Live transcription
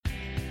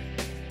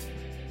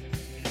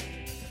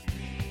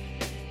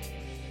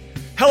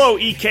Hello,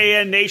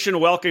 EKN Nation.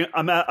 Welcome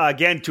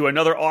again to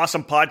another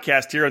awesome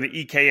podcast here on the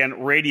EKN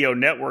Radio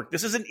Network.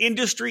 This is an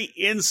industry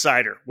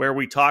insider where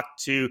we talk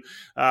to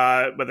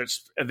whether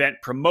it's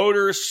event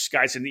promoters,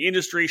 guys in the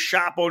industry,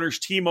 shop owners,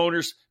 team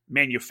owners,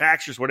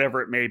 manufacturers,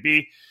 whatever it may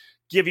be.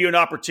 Give you an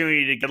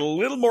opportunity to get a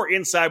little more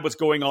inside what's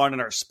going on in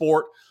our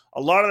sport. A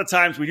lot of the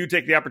times we do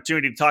take the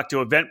opportunity to talk to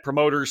event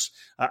promoters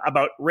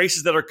about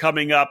races that are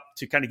coming up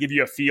to kind of give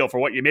you a feel for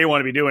what you may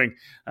want to be doing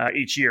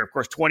each year. Of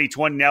course,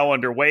 2020 now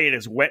underway. It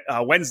is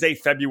Wednesday,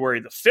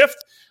 February the 5th.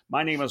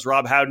 My name is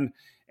Rob Howden,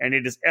 and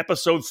it is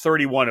episode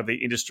 31 of the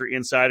Industry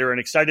Insider. And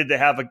excited to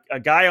have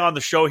a guy on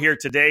the show here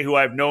today who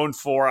I've known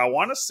for, I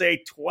want to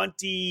say,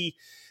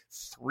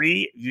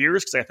 23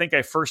 years, because I think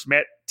I first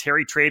met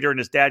Terry Trader and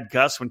his dad,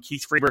 Gus, when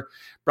Keith Freber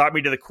brought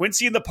me to the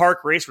Quincy in the Park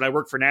race when I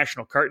worked for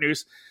National Kart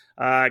News.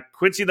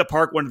 Quincy in the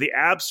Park, one of the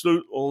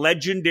absolute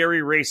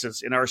legendary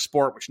races in our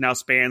sport, which now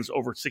spans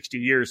over 60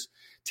 years.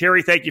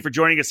 Terry, thank you for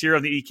joining us here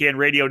on the EKN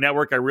Radio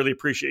Network. I really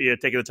appreciate you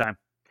taking the time.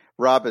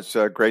 Rob, it's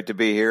great to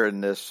be here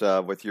in this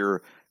with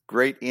your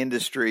great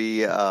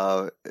industry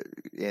and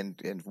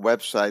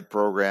website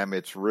program.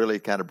 It's really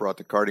kind of brought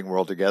the karting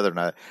world together,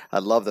 and I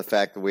love the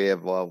fact that we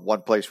have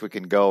one place we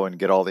can go and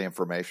get all the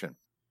information.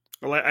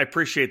 Well, I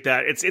appreciate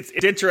that. It's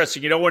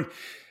interesting, you know,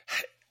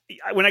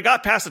 when I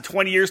got past the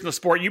 20 years in the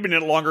sport, you've been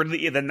in it longer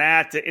than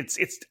that.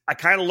 I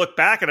kind of look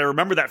back and I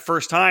remember that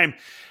first time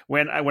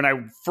when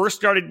I first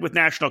started with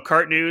National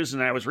Kart News,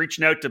 and I was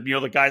reaching out to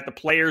the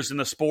players in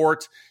the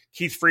sport.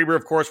 Keith Freber,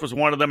 of course, was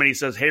one of them, and he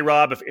says, "Hey,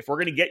 Rob, if we're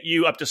going to get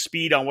you up to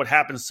speed on what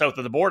happens south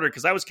of the border,"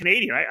 because I was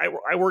Canadian,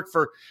 I worked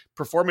for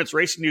Performance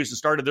Racing News and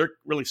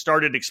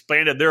started and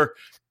expanded their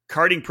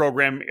karting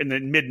program in the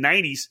mid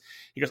 '90s.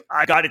 He goes,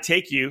 "I got to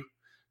take you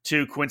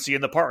to Quincy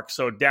in the Park."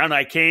 So down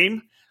I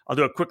came. I'll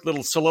do a quick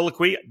little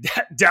soliloquy.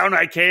 Down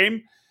I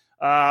came,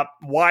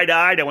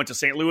 wide-eyed. I went to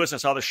St. Louis. I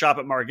saw the shop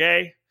at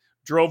Margay.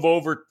 Drove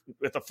over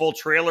with a full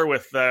trailer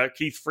with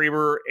Keith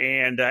Freber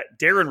and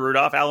Darren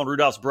Rudolph, Alan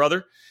Rudolph's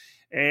brother.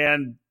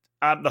 And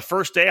the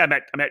first day I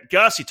met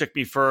Gus. He took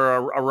me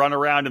for a run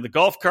around in the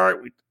golf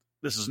cart.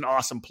 This is an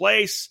awesome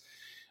place.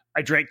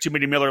 I drank too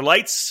many Miller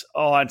Lights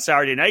on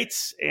Saturday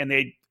nights, and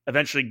they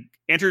eventually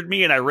entered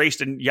me, and I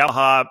raced in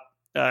Yamaha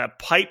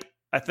Pipe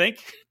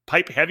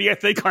Heavy,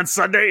 on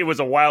Sunday. It was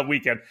a wild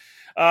weekend.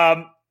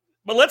 But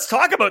let's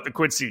talk about the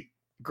Quincy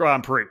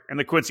Grand Prix and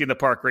the Quincy in the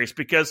Park race,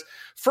 because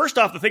first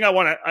off, the thing I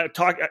want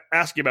to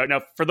ask you about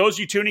now, for those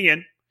of you tuning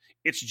in,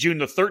 it's June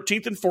the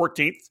 13th and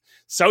 14th.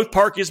 South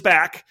Park is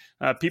back.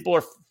 People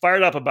are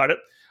fired up about it.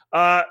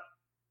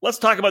 Let's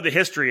talk about the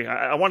history.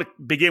 I want to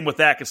begin with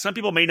that because some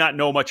people may not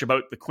know much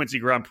about the Quincy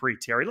Grand Prix,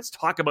 Terry. Let's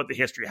talk about the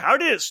history. How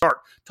did it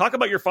start? Talk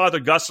about your father,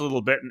 Gus, a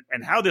little bit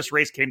and how this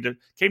race came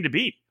to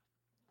be.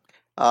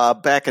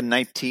 Back in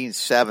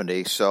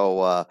 1970.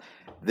 So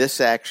this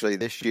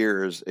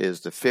year is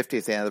the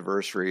 50th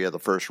anniversary of the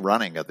first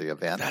running of the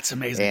event. That's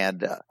amazing.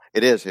 And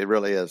it is. It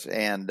really is.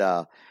 And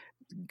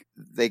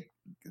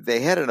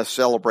they had a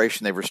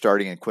celebration they were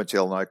starting in Quincy,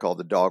 Illinois called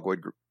the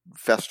Dogwood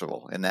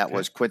Festival. And that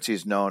was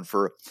Quincy's known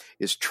for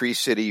its Tree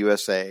City,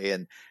 USA.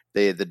 And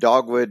the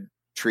dogwood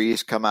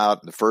trees come out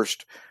in the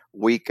first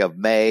week of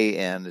May,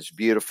 and it's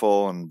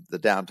beautiful. And the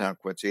downtown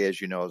Quincy,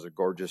 as you know, is a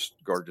gorgeous,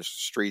 gorgeous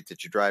street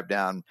that you drive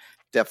down.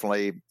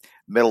 Definitely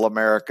middle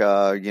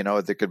America,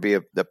 there could be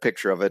the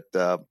picture of it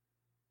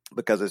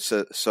because it's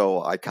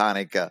so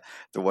iconic,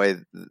 the way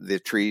the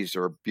trees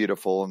are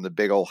beautiful and the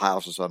big old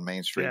houses on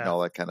Main Street and all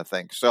that kind of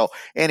thing. So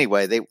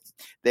anyway, they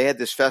had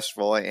this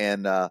festival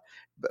and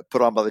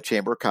put on by the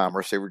Chamber of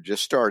Commerce. They were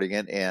just starting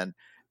it, and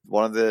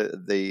one of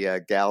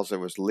the gals that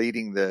was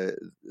leading the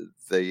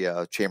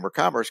Chamber of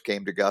Commerce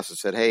came to Gus and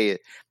said, "Hey,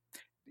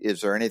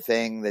 is there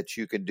anything that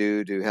you can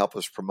do to help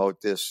us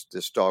promote this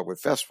Dogwood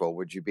Festival?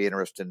 Would you be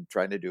interested in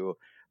trying to do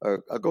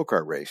a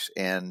go-kart race?"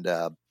 And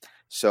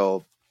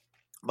so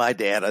my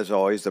dad, as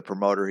always, the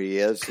promoter he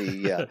is,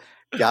 he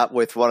got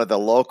with one of the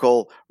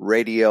local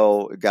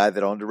guy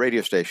that owned a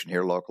radio station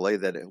here locally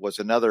that was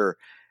another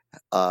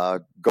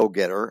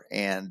go-getter,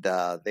 and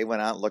they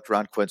went out and looked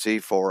around Quincy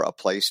for a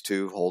place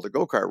to hold a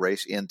go-kart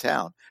race in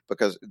town,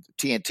 because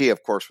TNT,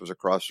 of course, was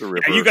across the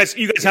river. Yeah,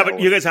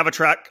 you guys have a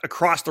track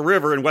across the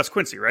river in West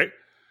Quincy, right?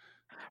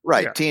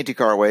 Right, yeah. TNT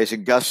Carways,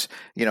 and Gus,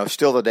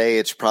 still today,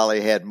 it's probably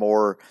had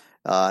more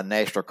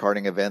national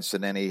karting events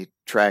than any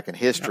track in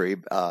history.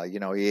 Yeah.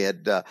 He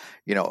had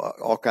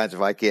all kinds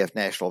of IKF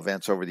national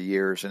events over the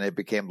years, and it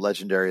became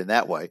legendary in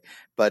that way.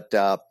 But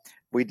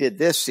we did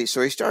this.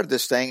 So he started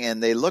this thing,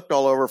 and they looked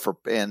all over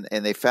and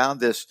they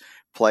found this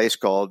place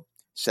called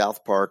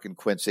South Park in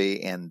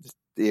Quincy, and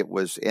it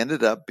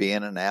ended up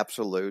being an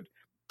absolute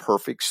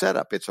perfect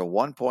setup. It's a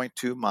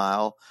 1.2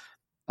 mile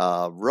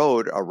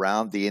road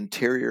around the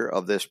interior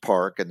of this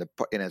park, and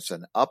it's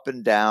an up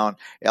and down,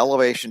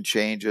 elevation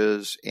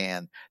changes,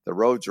 and the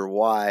roads are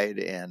wide,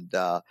 and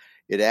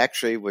it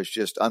actually was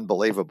just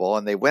unbelievable.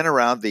 And they went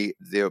around the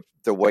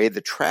way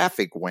the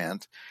traffic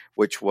went,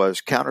 which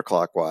was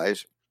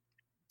counterclockwise,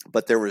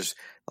 but there was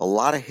a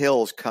lot of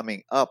hills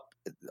coming up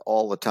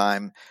all the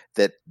time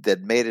that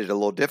made it a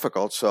little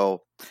difficult.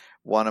 So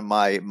one of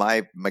my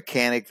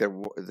mechanic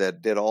that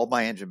did all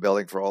my engine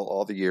building for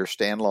all the years,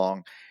 Stan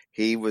Long.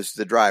 He was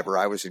the driver.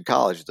 I was in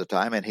college at the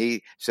time, and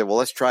he said, well,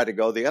 let's try to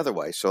go the other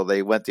way. So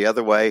they went the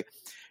other way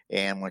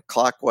and went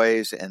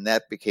clockwise, and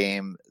that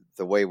became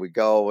the way we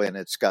go. And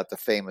it's got the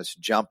famous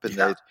jump in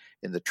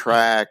the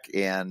track.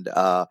 And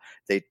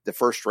the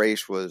first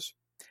race was,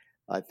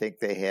 I think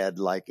they had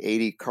like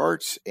 80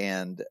 karts,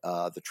 and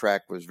the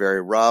track was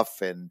very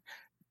rough, and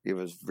it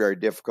was very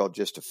difficult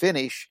just to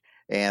finish.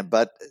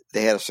 But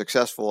they had a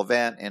successful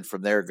event, and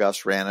from there,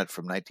 Gus ran it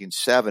from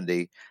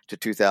 1970 to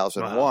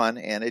 2001,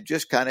 wow. And it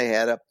just kind of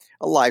had a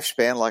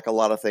lifespan, like a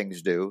lot of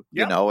things do,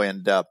 you know.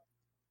 And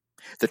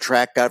the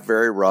track got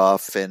very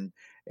rough, and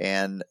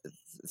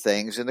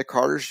things, and the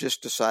karters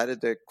just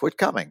decided to quit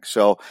coming.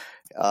 So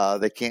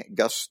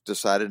Gus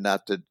decided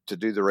not to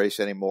do the race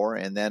anymore,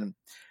 and then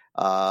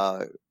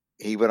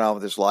he went on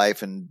with his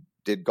life and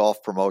did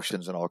golf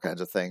promotions and all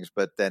kinds of things.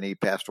 But then he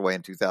passed away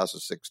in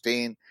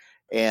 2016.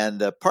 And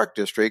the Park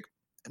District,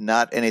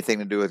 not anything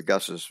to do with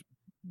Gus's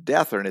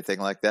death or anything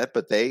like that,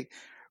 but they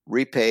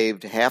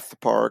repaved half the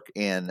park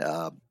in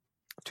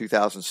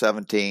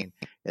 2017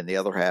 and the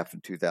other half in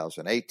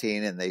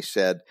 2018. And they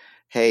said,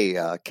 hey,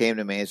 came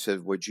to me and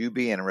said, would you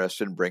be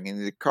interested in bringing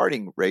the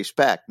karting race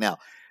back? Now,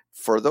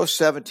 for those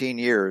 17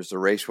 years, the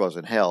race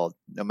wasn't held.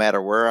 No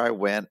matter where I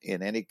went,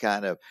 in any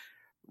kind of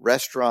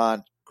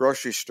restaurant,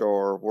 grocery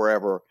store,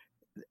 wherever,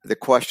 the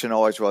question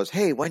always was,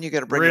 hey, when are you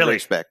going to bring the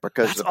race back?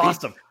 Because that's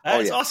awesome.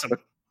 That's awesome.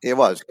 It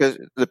was, because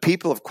the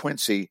people of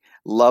Quincy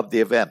loved the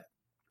event,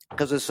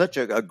 because it's such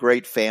a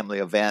great family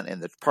event,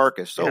 and the park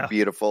is so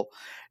beautiful.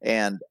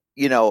 And,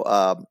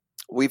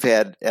 we've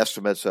had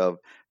estimates of,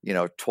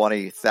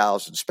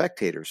 20,000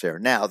 spectators there.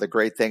 Now, the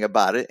great thing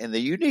about it, and the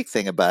unique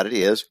thing about it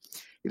is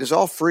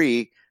all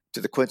free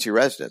to the Quincy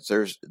residents.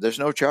 There's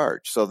no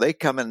charge. So they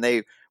come and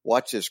they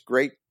watch this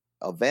great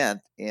event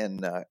in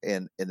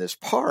this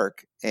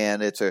park,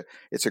 and it's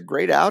a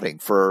great outing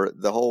for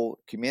the whole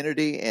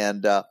community.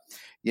 And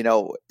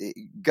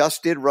Gus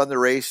did run the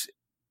race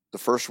the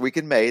first week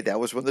in May. That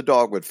was when the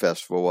Dogwood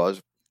Festival was.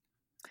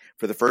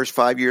 For the first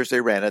 5 years they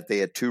ran it, they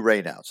had 2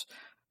 rainouts.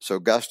 So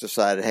Gus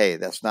decided, hey,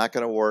 that's not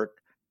going to work.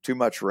 Too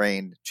much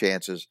rain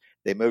chances.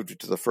 They moved it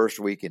to the first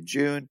week in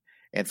June.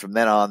 And from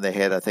then on, they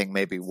had, I think,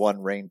 maybe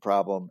one rain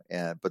problem,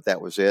 but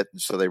that was it.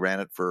 And so they ran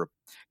it for,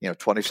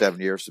 27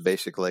 years to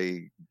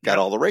basically got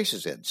all the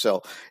races in.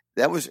 So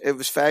it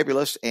was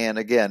fabulous. And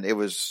again, it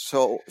was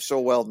so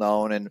well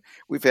known. And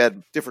we've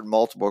had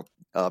multiple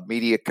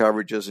media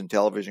coverages and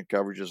television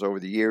coverages over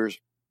the years.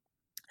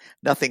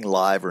 Nothing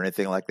live or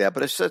anything like that,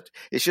 but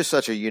it's just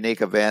such a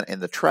unique event.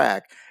 And the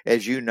track,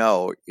 as you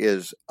know,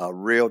 is a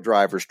real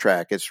driver's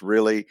track. It's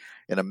really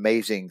an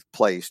amazing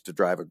place to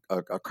drive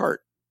a kart.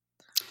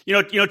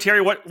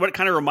 Terry, what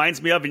kind of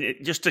reminds me of, and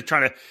just to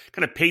try to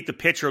kind of paint the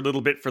picture a little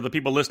bit for the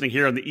people listening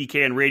here on the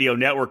EKN Radio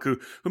Network who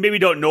maybe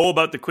don't know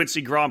about the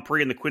Quincy Grand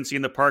Prix and the Quincy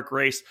in the Park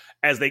race,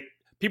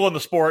 people in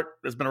the sport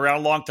that's been around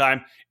a long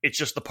time, it's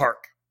just the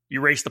park. You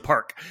race the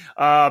park.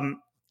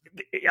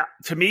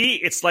 To me,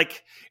 it's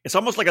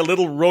almost like a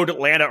little Road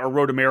Atlanta or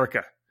Road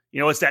America.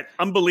 It's that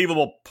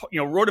unbelievable,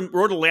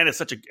 Road Atlanta is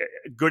such a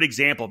good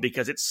example,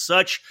 because it's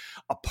such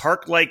a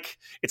park,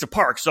 it's a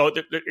park. So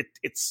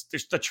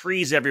there's the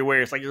trees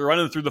everywhere. It's like you're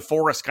running through the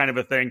forest kind of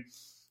a thing.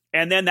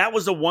 And then that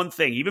was the one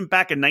thing, even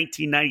back in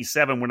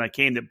 1997 when I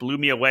came, that blew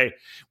me away,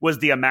 was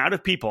the amount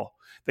of people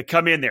that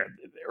come in there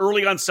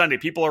early on Sunday.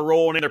 People are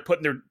rolling in, they're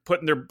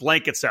putting their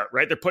blankets out,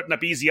 right? They're putting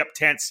up easy up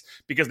tents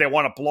because they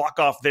want to block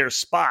off their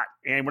spot.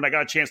 And when I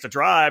got a chance to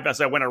drive, as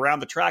I went around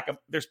the track,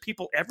 there's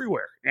people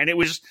everywhere. And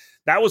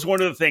that was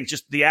one of the things,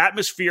 just the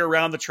atmosphere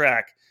around the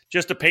track.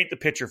 Just to paint the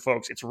picture,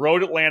 folks, it's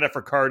Road Atlanta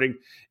for karting.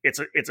 It's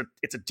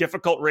a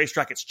difficult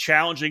racetrack. It's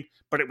challenging,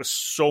 but it was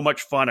so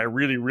much fun. I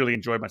really, really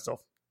enjoyed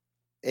myself.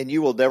 And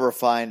you will never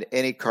find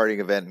any karting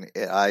event.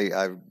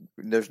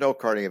 There's no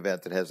karting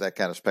event that has that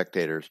kind of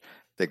spectators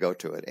that go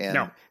to it.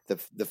 And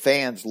the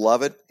fans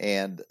love it,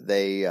 and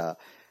they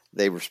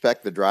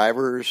respect the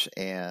drivers,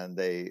 and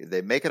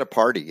they make it a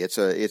party. It's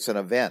an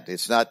event.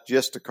 It's not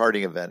just a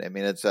karting event. I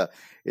mean, it's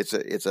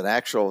an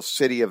actual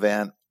city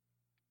event.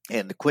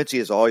 And the Quincy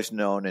is always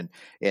known, and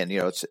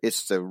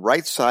it's the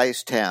right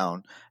size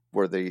town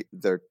where the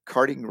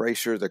karting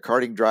racer, the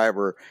karting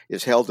driver,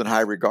 is held in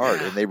high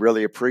regard, and they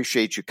really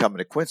appreciate you coming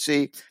to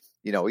Quincy,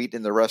 eating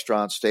in the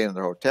restaurants, staying in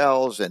their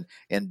hotels,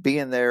 and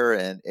being there,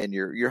 and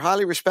you're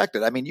highly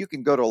respected. I mean, you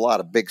can go to a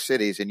lot of big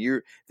cities, and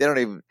they don't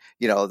even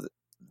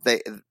they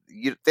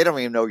don't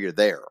even know you're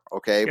there.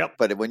 Okay,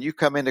 but when you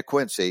come into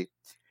Quincy,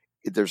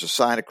 there's a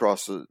sign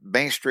across the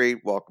main street,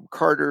 welcome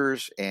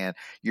karters, and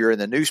you're in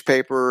the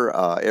newspaper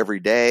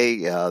every day.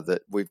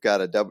 That we've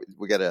got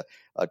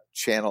a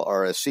channel,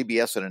 or a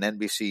CBS and an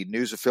NBC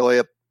news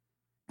affiliate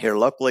here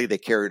locally. They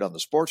carry it on the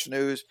sports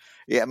news.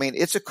 Yeah, I mean,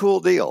 it's a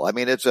cool deal. I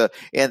mean, and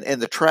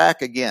the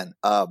track again.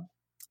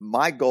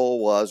 My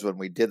goal was, when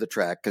we did the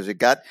track, because it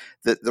got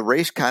the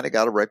race kind of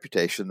got a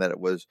reputation that it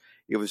was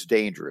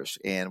dangerous,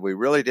 and we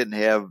really didn't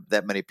have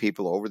that many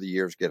people over the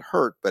years get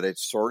hurt, but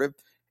it's sort of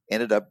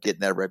ended up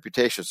getting that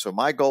reputation. So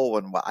my goal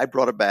when I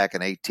brought it back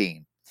in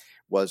 18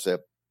 was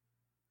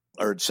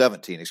or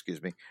 17,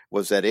 excuse me,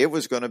 was that it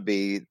was going to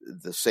be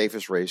the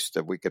safest race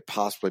that we could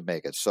possibly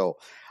make it. So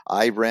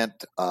I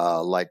rent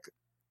like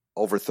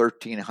over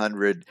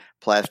 1,300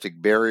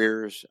 plastic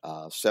barriers,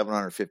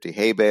 750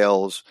 hay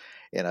bales,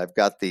 and I've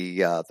got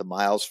the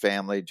Miles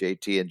family,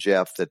 JT and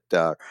Jeff,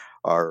 that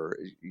are,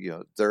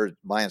 they're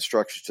my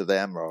instructions to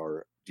them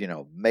are,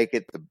 make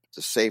it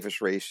the safest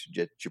race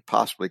that you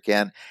possibly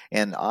can.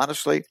 And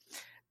honestly,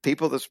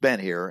 people that's been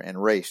here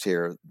and raced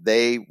here,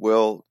 they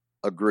will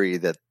agree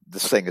that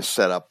this thing is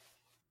set up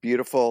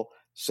beautiful,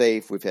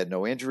 safe. We've had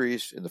no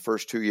injuries in the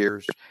first 2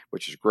 years,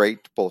 which is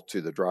great, both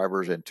to the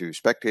drivers and to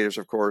spectators,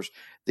 of course.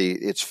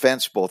 It's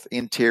fenced both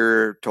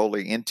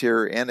totally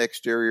interior and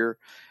exterior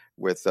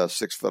with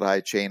 6-foot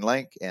high chain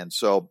link. And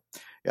so,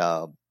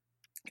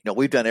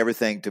 we've done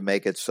everything to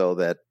make it so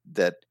that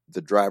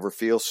the driver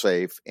feels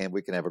safe and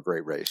we can have a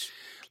great race.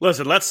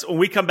 Listen, when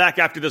we come back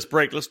after this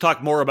break, let's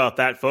talk more about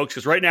that, folks,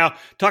 because right now,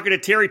 talking to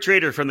Terry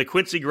Trader from the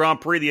Quincy Grand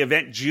Prix, the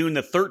event June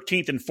the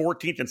 13th and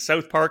 14th in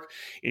South Park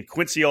in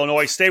Quincy,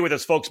 Illinois. Stay with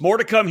us, folks. More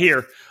to come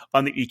here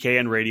on the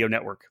EKN Radio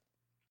Network.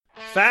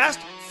 Fast,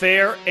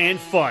 fair, and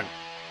fun.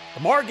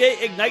 The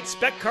Margay Ignite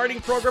Spec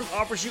Karting program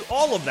offers you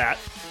all of that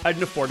at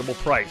an affordable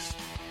price.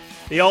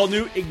 The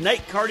all-new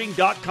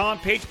IgniteKarting.com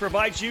page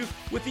provides you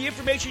with the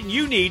information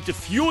you need to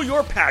fuel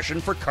your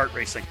passion for kart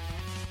racing.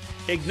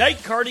 Ignite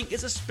Karting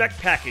is a spec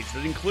package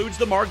that includes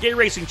the Margay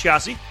Racing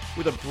chassis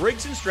with a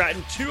Briggs &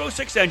 Stratton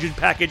 206 engine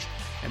package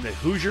and the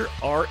Hoosier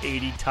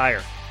R80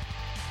 tire.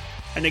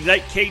 An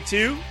Ignite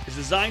K2 is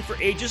designed for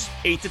ages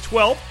 8 to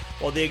 12,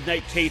 while the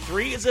Ignite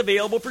K3 is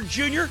available for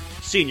junior,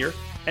 senior,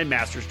 and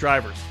masters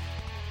drivers.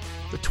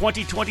 The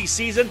 2020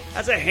 season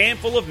has a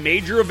handful of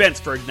major events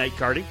for Ignite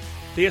Karting.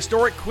 The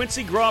historic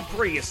Quincy Grand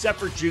Prix is set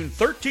for June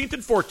 13th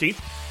and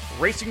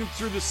 14th, racing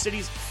through the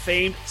city's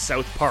famed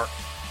South Park.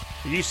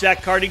 The USAC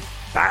Karting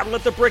Battle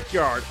at the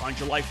Brickyard on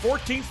July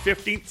 14th,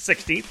 15th,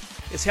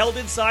 16th is held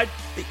inside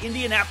the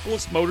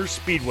Indianapolis Motor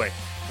Speedway,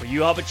 where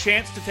you have a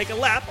chance to take a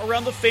lap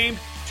around the famed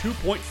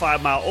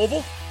 2.5-mile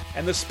oval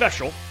and the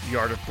special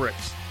Yard of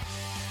Bricks.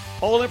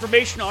 All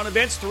information on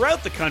events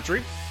throughout the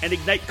country and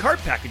Ignite Kart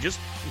packages,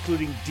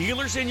 including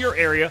dealers in your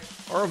area,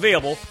 are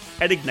available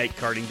at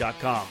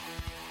IgniteKarting.com.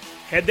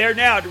 Head there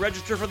now to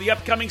register for the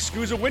upcoming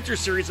SCUSA Winter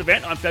Series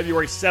event on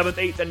February 7th,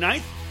 8th, and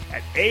 9th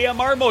at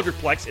AMR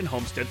Motorplex in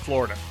Homestead,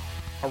 Florida.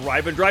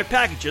 Arrive and drive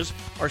packages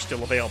are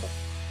still available.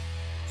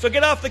 So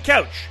get off the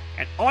couch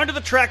and onto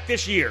the track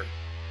this year.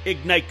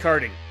 Ignite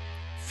Karting.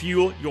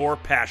 Fuel your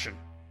passion.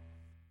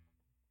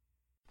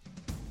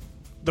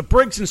 The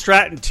Briggs &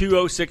 Stratton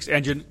 206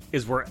 engine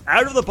is where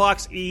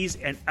out-of-the-box ease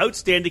and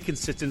outstanding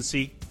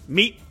consistency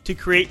meet to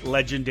create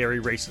legendary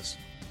races.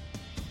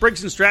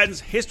 Briggs & Stratton's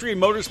history in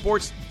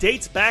motorsports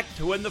dates back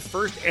to when the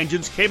first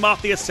engines came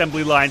off the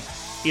assembly line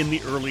in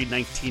the early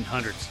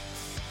 1900s.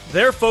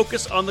 Their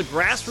focus on the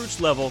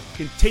grassroots level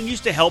continues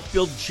to help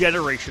build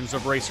generations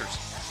of racers.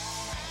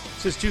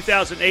 Since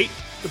 2008,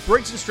 the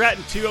Briggs &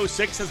 Stratton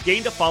 206 has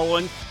gained a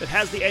following that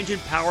has the engine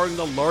powering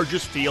the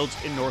largest fields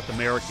in North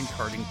American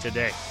karting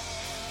today.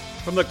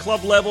 From the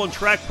club level and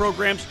track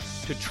programs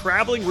to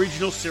traveling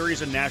regional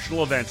series and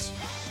national events,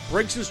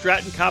 Briggs &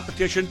 Stratton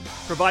competition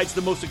provides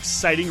the most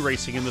exciting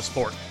racing in the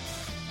sport.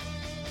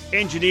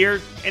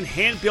 Engineered and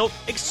hand-built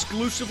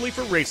exclusively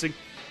for racing,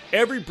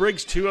 every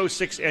Briggs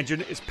 206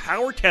 engine is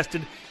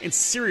power-tested and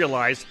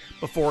serialized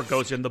before it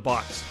goes in the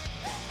box.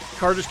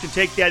 Karters can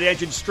take that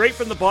engine straight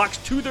from the box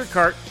to their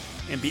kart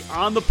and be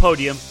on the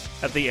podium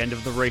at the end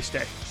of the race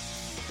day.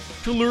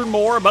 To learn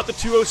more about the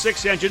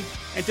 206 engine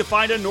and to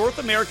find a North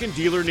American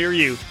dealer near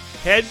you,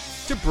 head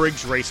to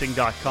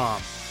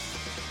BriggsRacing.com.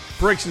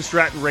 Briggs &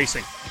 Stratton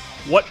Racing.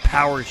 What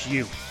powers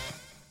you?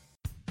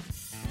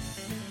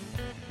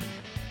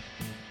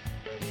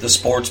 The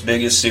sport's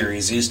biggest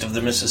series east of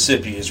the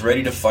Mississippi is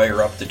ready to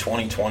fire up the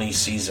 2020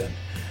 season.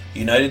 The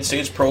United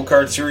States Pro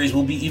Kart Series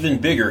will be even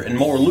bigger and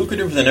more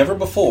lucrative than ever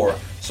before,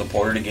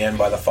 supported again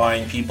by the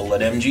fine people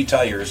at MG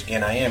Tires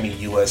in Miami,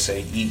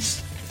 USA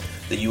East.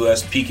 The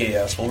US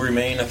PKS will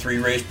remain a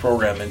 3-race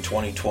program in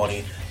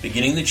 2020,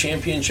 beginning the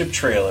championship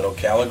trail at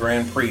Ocala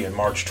Grand Prix in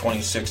March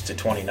 26 to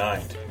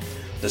 29th.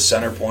 The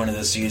center point of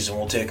the season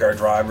will take our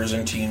drivers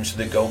and teams to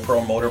the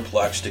GoPro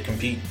Motorplex to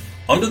compete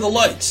under the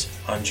lights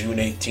on June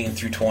 18th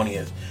through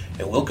 20th,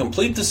 and we'll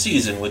complete the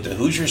season with the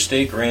Hoosier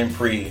State Grand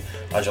Prix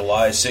on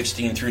July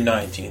 16th through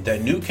 19th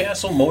at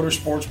Newcastle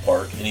Motorsports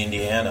Park in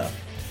Indiana.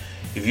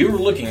 If you're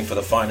looking for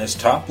the finest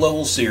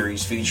top-level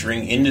series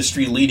featuring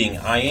industry-leading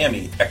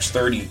IAME,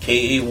 X30,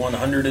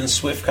 KA100, and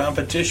Swift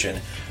competition,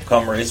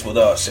 come race with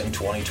us in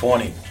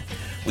 2020.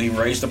 We've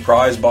raised the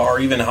prize bar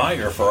even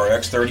higher for our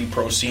X30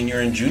 Pro Senior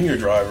and Junior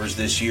drivers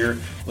this year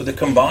with a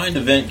combined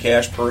event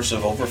cash purse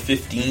of over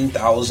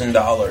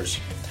 $15,000.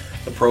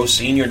 The Pro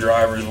Senior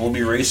drivers will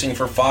be racing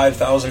for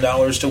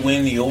 $5,000 to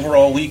win the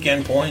overall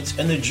weekend points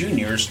and the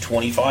Juniors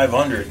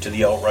 $2,500 to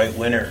the outright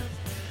winner.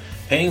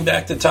 Paying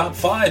back the top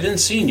 5 in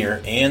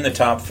Senior and the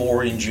top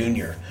 4 in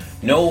Junior.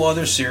 No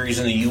other series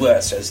in the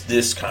U.S. has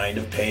this kind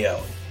of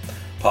payout.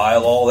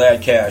 Pile all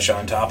that cash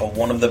on top of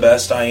one of the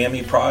best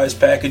IAME prize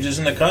packages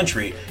in the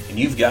country, and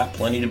you've got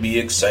plenty to be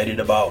excited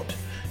about.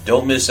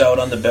 Don't miss out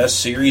on the best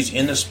series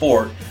in the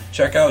sport.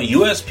 Check out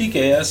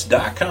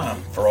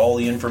USPKS.com for all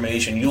the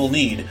information you'll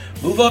need.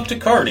 Move up to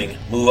karting,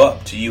 move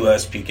up to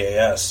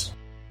USPKS.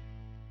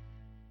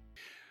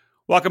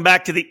 Welcome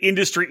back to the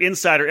Industry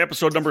Insider,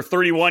 episode number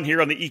 31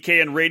 here on the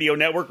EKN Radio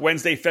Network,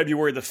 Wednesday,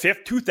 February the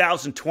 5th,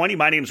 2020.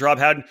 My name is Rob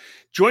Howden.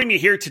 Joining me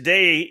here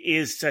today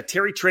is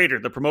Terry Trader,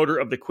 the promoter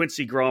of the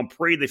Quincy Grand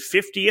Prix, the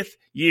 50th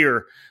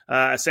year,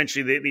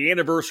 essentially the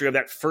anniversary of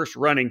that first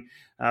running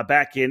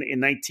back in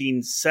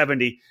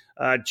 1970.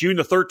 June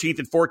the 13th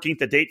and 14th,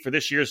 the date for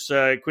this year's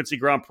Quincy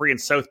Grand Prix in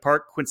South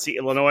Park, Quincy,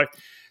 Illinois.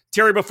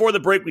 Terry, before the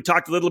break, we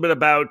talked a little bit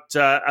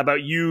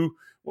about you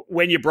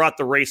when you brought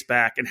the race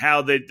back and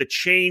how the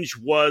change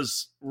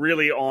was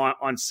really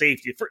on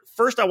safety.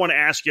 First, I want to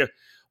ask you,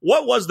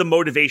 what was the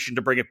motivation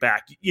to bring it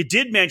back? You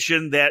did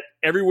mention that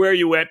everywhere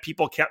you went,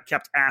 people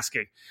kept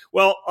asking.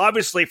 Well,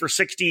 obviously, for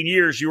 16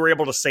 years, you were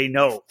able to say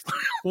no.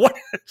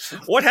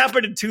 What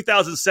happened in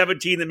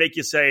 2017 that make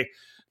you say,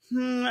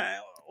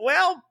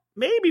 well,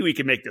 maybe we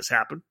can make this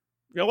happen?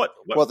 You know what?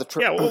 Well,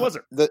 what was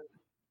it?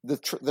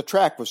 The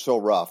track was so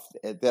rough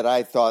that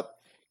I thought,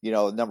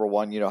 number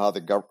one, how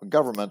the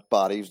government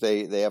bodies,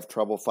 they have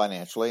trouble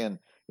financially, and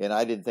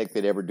I didn't think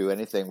they'd ever do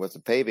anything with the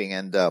paving,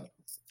 and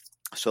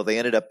so they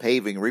ended up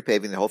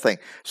repaving the whole thing.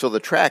 So the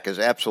track is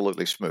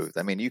absolutely smooth.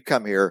 I mean, you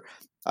come here,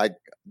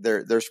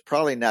 there's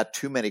probably not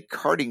too many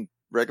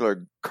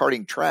regular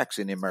karting tracks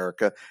in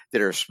America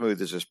that are as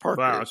smooth as this park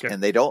is. Okay.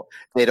 And they don't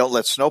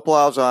let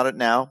snowplows on it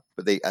now.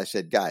 But I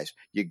said, guys,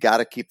 you got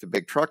to keep the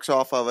big trucks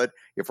off of it.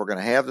 If we're going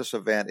to have this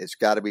event, it's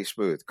got to be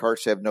smooth.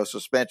 Karts have no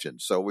suspension,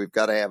 so we've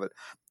got to have it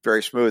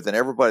very smooth. And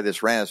everybody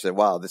that's ran it said,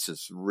 wow, this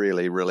is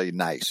really, really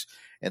nice.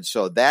 And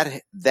so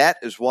that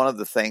is one of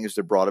the things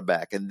that brought it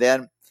back. And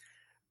then,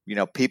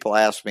 people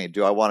ask me,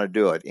 do I want to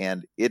do it?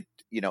 And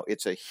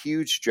it's a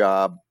huge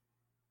job.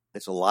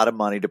 It's a lot of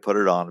money to put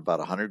it on, about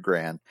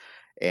 $100,000.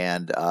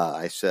 And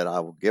I said, I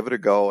will give it a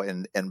go.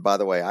 And by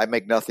the way, I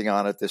make nothing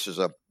on it. This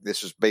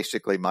is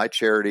basically my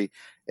charity.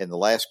 In the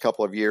last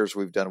couple of years,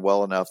 we've done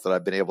well enough that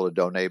I've been able to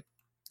donate,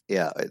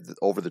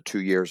 over the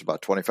 2 years,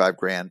 about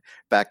 $25,000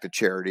 back to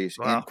charities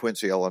in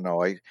Quincy,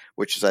 Illinois,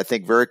 which is, I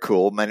think, very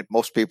cool.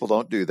 Most people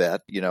don't do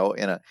that, in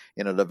an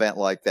event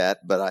like that.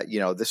 But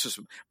this is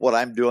what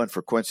I'm doing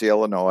for Quincy,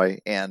 Illinois,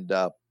 and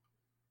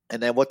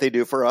then what they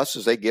do for us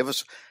is they give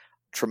us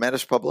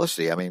tremendous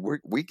publicity. I mean,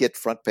 we get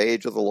front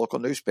page of the local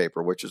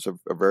newspaper, which is a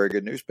very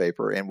good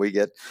newspaper, and we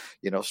get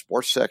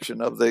sports section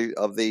of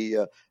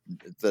the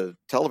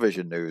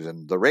television news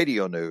and the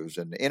radio news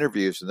and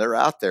interviews, and they're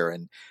out there,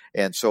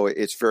 and so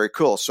it's very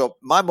cool. So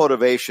my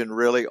motivation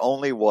really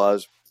only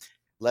was,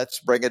 let's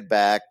bring it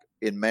back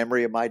in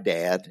memory of my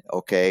dad.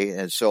 Okay,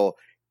 and so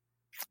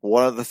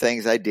one of the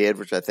things I did,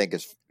 which I think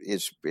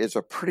is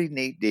a pretty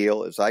neat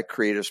deal, is I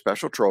created a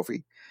special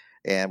trophy.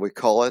 And we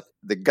call it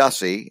the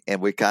Gussie,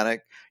 and we kind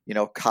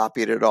of,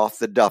 copied it off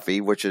the Duffy,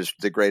 which is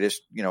the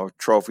greatest,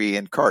 trophy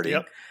in karting.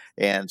 Yep.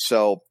 And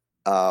so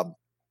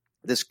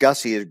this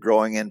Gussie is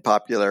growing in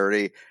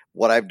popularity.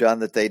 What I've done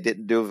that they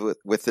didn't do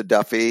with the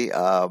Duffy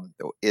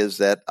is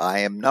that I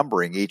am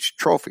numbering each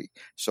trophy.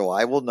 So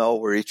I will know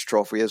where each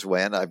trophy is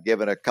when. I've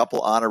given a couple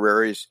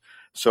honoraries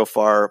so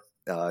far.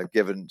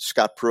 Given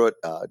Scott Pruitt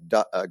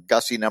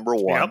Gussie number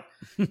 1,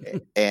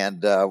 yep.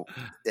 and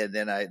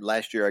then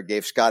last year I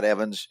gave Scott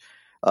Evans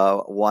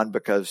one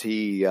because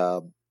he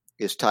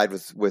is tied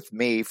with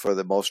me for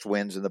the most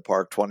wins in the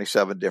park,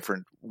 27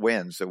 different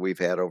wins that we've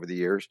had over the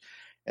years,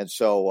 and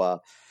so.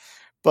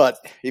 But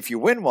if you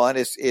win one,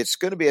 it's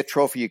going to be a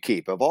trophy you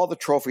keep. Of all the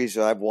trophies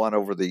that I've won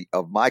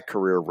of my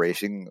career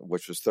racing,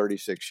 which was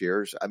 36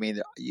 years, I mean,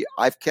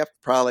 I've kept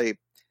probably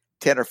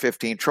 10 or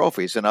 15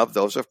 trophies, and of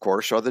those, of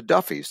course, are the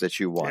Duffys that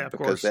you won,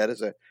 because that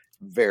is a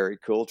very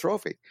cool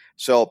trophy.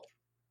 So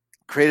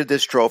created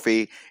this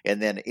trophy,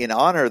 and then in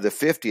honor of the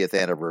 50th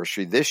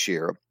anniversary this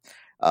year,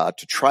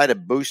 to try to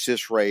boost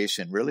this race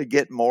and really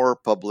get more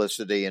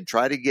publicity and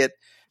try to get,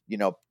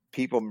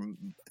 people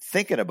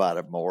thinking about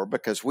it more,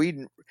 because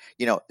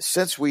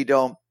since we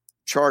don't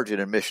charge an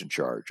admission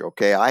charge,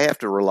 okay, I have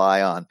to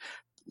rely on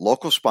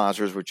local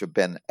sponsors, which have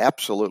been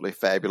absolutely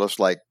fabulous,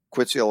 like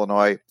Quincy,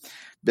 Illinois.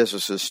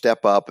 Businesses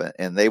step up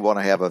and they want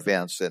to have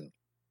events, and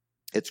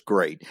it's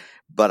great.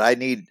 But I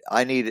need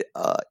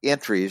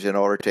entries in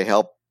order to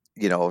help,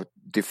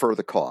 defer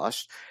the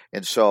cost.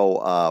 And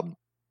so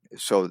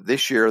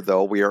this year,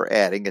 though, we are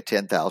adding a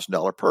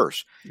 $10,000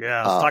 purse.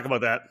 Yeah, let's talk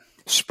about that.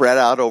 Spread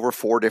out over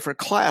 4 different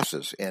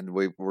classes, and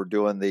we're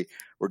doing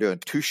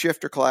 2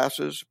 shifter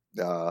classes,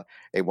 a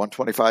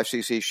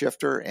 125cc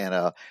shifter and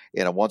a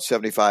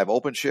 175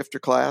 open shifter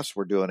class.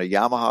 We're doing a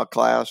Yamaha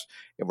class,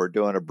 and we're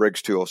doing a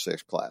Briggs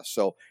 206 class.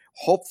 So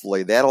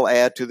hopefully that'll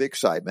add to the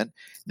excitement.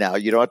 Now,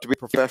 you don't have to be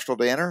professional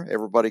to enter;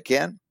 everybody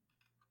can.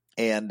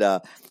 And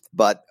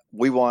but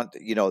we want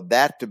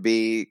that to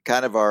be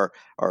kind of our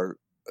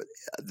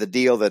the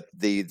deal that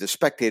the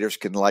spectators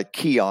can like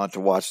key on to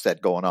watch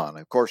that going on.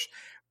 Of course,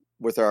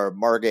 with our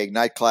Margay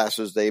Ignite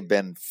classes, they've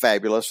been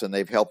fabulous and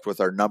they've helped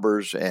with our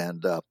numbers,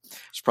 and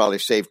it's probably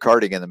saved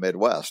karting in the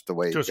Midwest the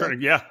way.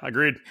 Yeah,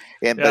 agreed.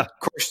 And but of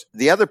course,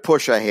 the other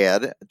push I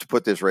had to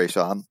put this race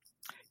on,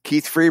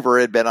 Keith Freever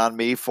had been on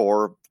me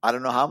for I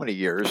don't know how many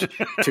years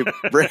to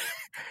bring.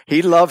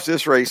 He loves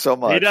this race so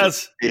much. He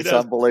does. It's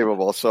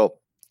unbelievable.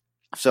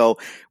 So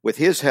with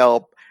his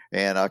help.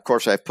 And of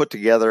course, I've put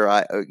together,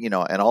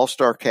 an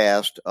all-star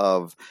cast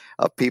of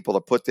people to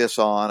put this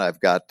on. I've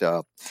got,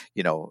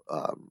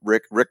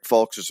 Rick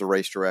Folks as the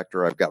race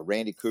director. I've got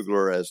Randy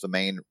Kugler as the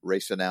main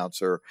race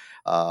announcer.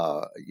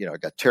 I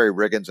got Terry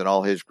Riggins and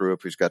all his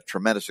group, who's got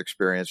tremendous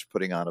experience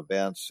putting on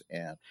events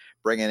and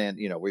bringing in.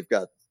 We've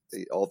got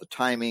all the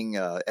timing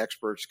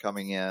experts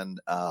coming in.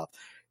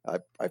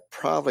 I've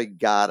probably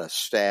got a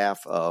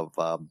staff of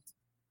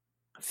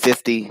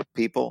 50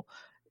 people,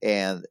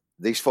 and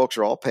these folks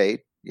are all paid.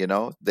 They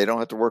don't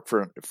have to work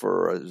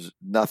for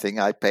nothing.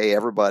 I pay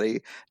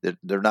everybody.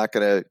 They're not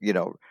going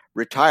to,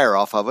 retire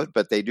off of it,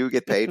 but they do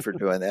get paid for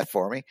doing that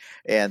for me.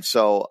 And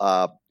so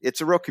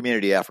it's a real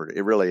community effort.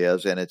 It really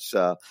is. And it's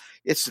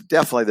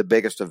definitely the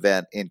biggest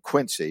event in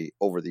Quincy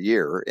over the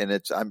year.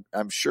 And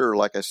I'm sure,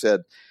 like I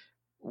said,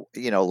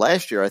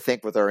 last year, I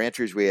think with our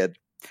entries, we had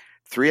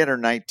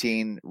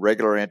 319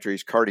 regular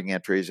entries, karting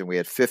entries, and we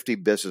had 50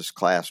 business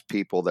class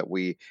people that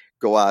we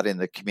go out in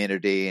the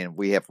community, and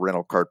we have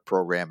rental kart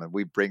program, and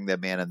we bring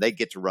them in, and they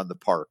get to run the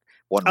park.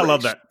 I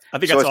love that. I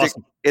think that's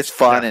awesome. It's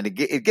fun, and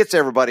it gets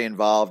everybody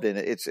involved, and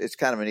it's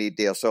kind of a neat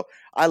deal. So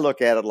I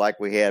look at it like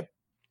we had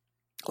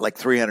like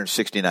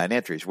 369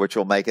 entries, which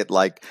will make it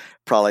like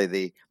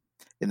probably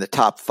in the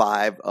top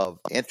 5 of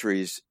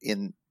entries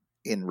in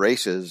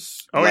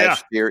races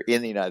last year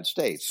in the United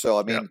States. So,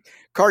 I mean,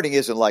 karting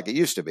isn't like it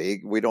used to be.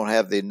 We don't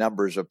have the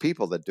numbers of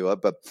people that do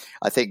it, but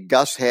I think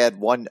Gus had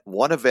one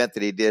event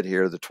that he did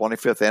here, the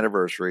 25th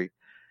anniversary,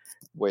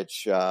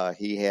 which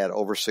he had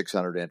over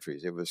 600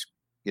 entries. It was,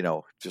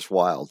 just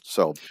wild.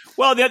 So,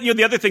 well,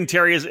 the other thing,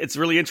 Terry, is it's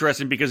really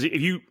interesting because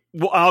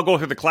I'll go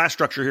through the class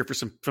structure here for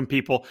some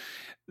people.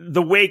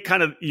 The way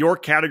kind of your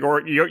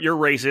category, your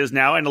race is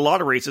now, and a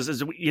lot of races,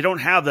 is you don't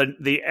have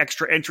the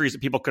extra entries that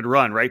people could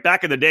run, right?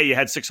 Back in the day, you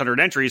had 600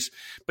 entries,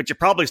 but you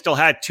probably still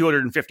had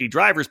 250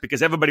 drivers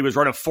because everybody was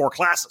running 4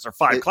 classes or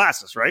 5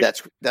 classes, right?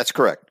 That's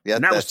correct. Yeah,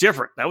 and that was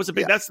different. That was a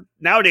big. That's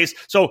nowadays.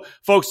 So,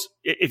 folks,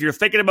 if you're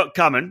thinking about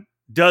coming,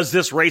 does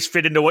this race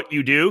fit into what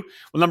you do?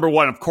 Well, number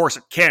one, of course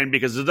it can,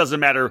 because it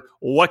doesn't matter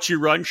what you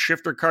run,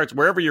 shifter karts,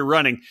 wherever you're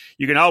running,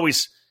 you can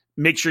always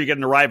make sure you get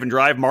an Arrive and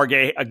Drive.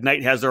 Margay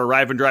Ignite has their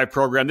Arrive and Drive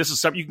program. This is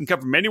something you can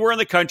come from anywhere in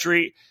the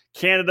country,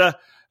 Canada,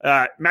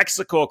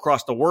 Mexico,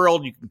 across the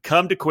world. You can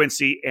come to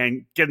Quincy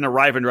and get an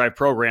Arrive and Drive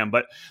program.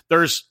 But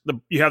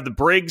you have the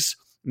Briggs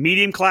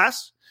medium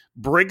class,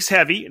 Briggs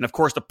heavy, and of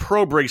course the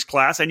Pro Briggs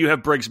class, and you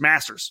have Briggs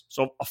Masters.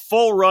 So a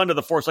full run of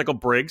the 4-cycle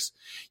Briggs.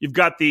 You've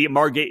got the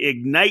Margay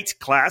Ignite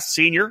class,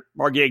 senior,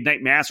 Margay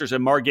Ignite Masters,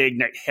 and Margay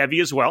Ignite heavy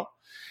as well.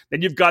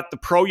 Then you've got the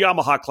Pro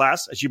Yamaha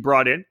class, as you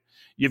brought in.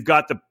 You've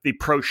got the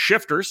Pro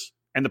Shifters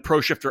and the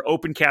Pro Shifter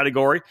Open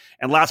category.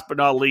 And last but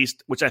not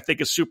least, which I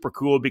think is super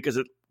cool because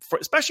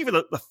especially for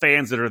the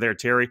fans that are there,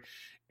 Terry,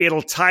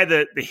 it'll tie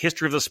the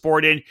history of the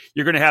sport in.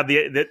 You're going to have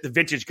the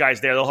vintage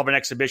guys there. They'll have an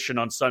exhibition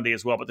on Sunday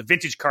as well, but the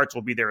vintage karts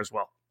will be there as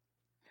well.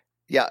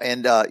 Yeah,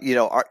 and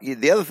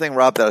the other thing,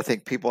 Rob, that I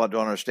think people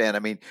don't understand. I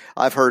mean,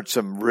 I've heard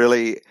some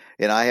really,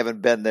 and I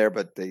haven't been there,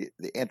 but the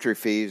entry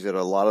fees at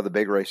a lot of the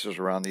big races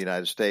around the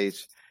United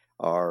States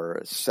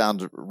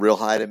sounds real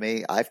high to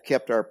me. I've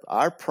kept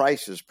our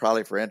prices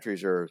probably for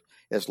entries are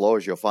as low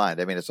as you'll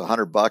find. I mean, it's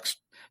 $100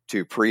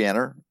 to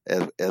pre-enter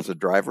as a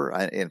driver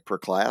and per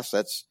class.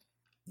 That's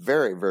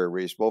very, very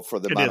reasonable for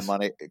the amount of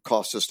money it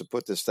costs us to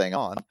put this thing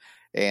on.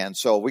 And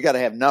so we got to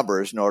have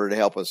numbers in order to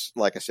help us,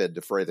 like I said,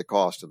 defray the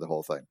cost of the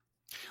whole thing.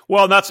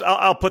 Well,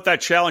 I'll put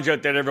that challenge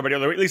out there to everybody,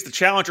 or at least the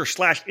challenger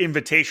 /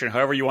 invitation,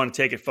 however you want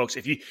to take it, folks.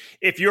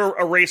 If you're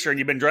a racer and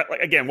you've been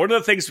again, one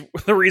of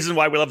the reason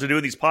why we love to do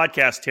these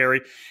podcasts,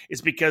 Terry,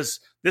 is because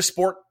this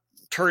sport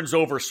turns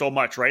over so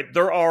much, right?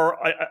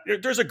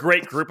 There's a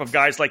great group of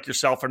guys like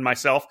yourself and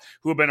myself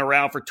who have been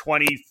around for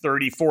 20,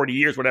 30, 40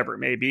 years, whatever it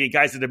may be,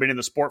 guys that have been in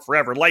the sport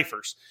forever,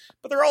 lifers.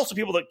 But there are also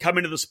people that come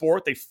into the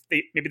sport.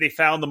 Maybe they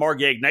found the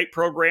Margay Ignite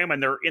program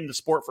and they're in the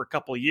sport for a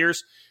couple of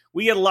years.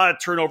 We get a lot of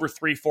turnover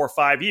 3, 4,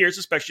 5 years,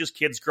 especially as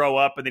kids grow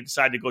up and they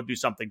decide to go do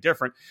something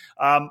different.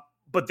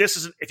 But this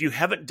isn't, if you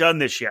haven't done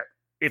this yet,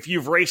 if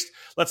you've raced,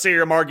 let's say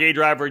you're a Margay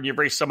driver and you've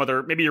raced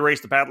maybe you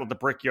raced the Battle at the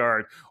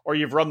Brickyard, or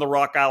you've run the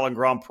Rock Island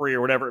Grand Prix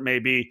or whatever it may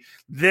be,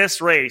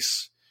 this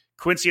race,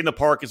 Quincy in the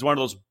Park, is one of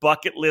those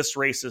bucket list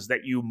races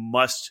that you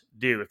must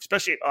do.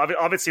 Especially,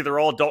 obviously, they're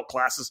all adult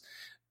classes.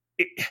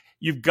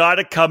 You've got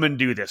to come and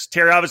do this.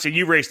 Terry, obviously,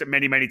 you've raced it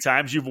many, many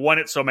times. You've won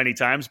it so many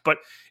times, but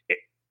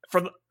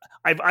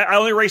I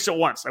only raced it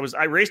once.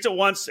 I raced it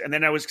once, and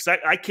then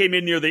I came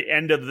in near the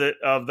end of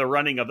the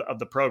running of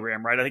the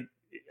program, right? I think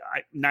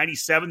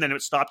 97, then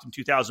it stopped in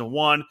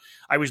 2001.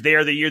 I was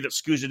there the year that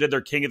SCUSA did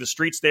their King of the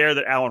Streets there,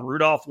 that Alan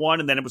Rudolph won,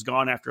 and then it was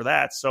gone after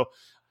that. So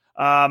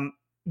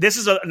this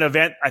is an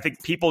event I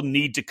think people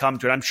need to come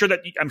to. And I'm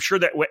sure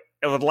that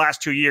over the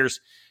last 2 years,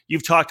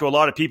 you've talked to a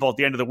lot of people at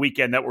the end of the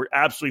weekend that were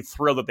absolutely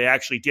thrilled that they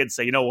actually did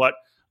say, you know what,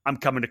 I'm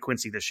coming to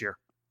Quincy this year.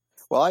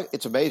 Well,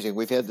 it's amazing.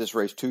 We've had this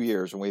race 2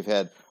 years, and we've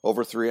had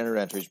over 300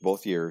 entries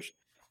both years.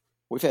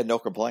 We've had no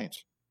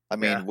complaints. I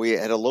mean, we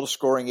had a little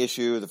scoring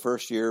issue the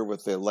first year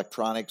with the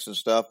electronics and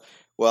stuff.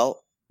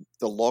 Well,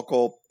 the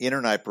local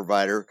internet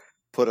provider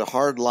put a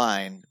hard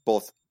line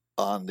both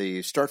on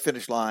the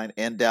start-finish line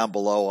and down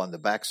below on the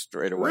back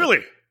straightaway.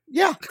 Really?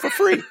 Yeah, for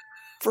free.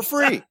 For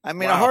free. I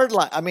mean, Wow. A hard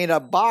line. I mean, a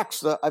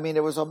box.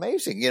 It was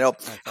amazing,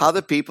 how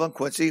the people in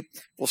Quincy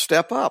will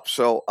step up.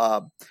 So,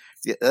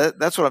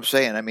 that's what I'm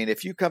saying. I mean,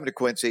 if you come to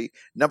Quincy,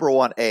 number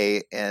one,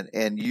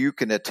 and you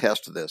can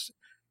attest to this,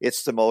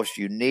 it's the most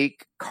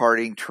unique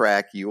karting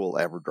track you will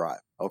ever drive.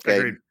 Okay.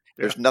 Agreed. Yeah.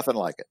 There's nothing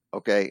like it.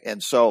 Okay.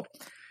 And so,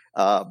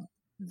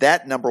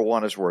 that number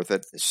one is worth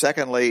it.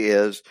 Secondly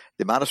is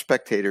the amount of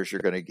spectators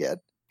you're going to get,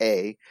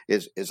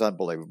 is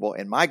unbelievable.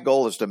 And my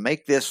goal is to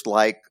make this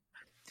like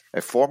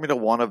a Formula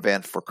One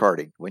event for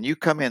karting. When you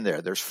come in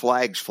there, there's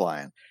flags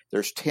flying,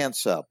 there's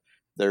tents up,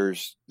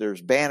 there's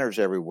banners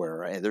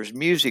everywhere, and there's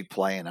music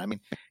playing. I mean,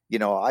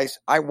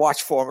 I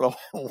watch Formula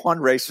One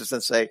races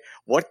and say,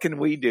 what can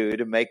we do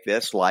to make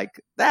this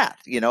like that?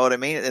 You know what I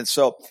mean? And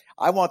so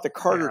I want the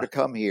karter to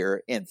come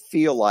here and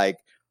feel like,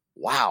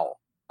 wow,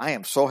 I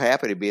am so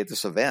happy to be at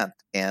this event.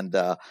 And,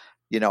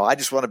 I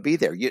just want to be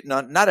there.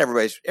 Not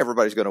everybody's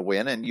going to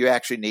win, and you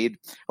actually need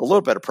a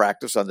little bit of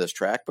practice on this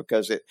track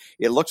because it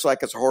looks like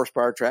it's a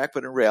horsepower track,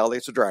 but in reality,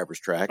 it's a driver's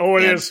track. Oh,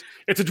 it is.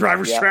 It's a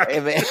driver's track.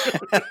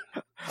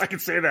 I can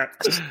say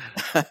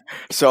that.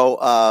 So,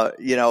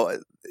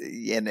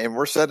 and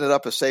we're setting it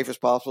up as safe as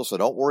possible. So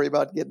don't worry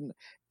about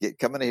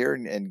coming here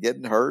and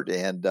getting hurt.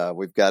 And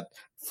we've got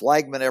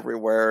flagmen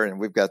everywhere, and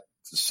we've got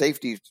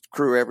safety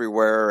crew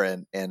everywhere,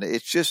 and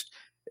it's just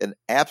an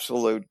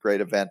absolute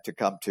great event to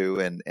come to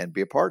and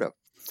be a part of.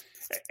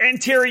 And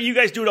Terry, you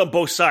guys do it on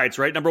both sides,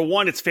 right? Number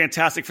one, it's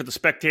fantastic for the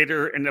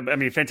spectator,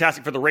 and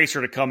fantastic for the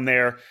racer to come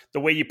there. The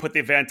way you put the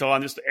event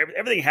on, just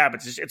everything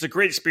happens. It's a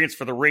great experience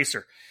for the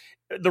racer.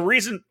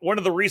 One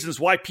of the reasons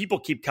why people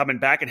keep coming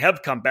back and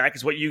have come back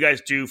is what you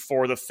guys do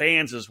for the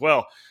fans as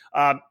well.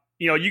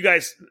 You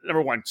guys,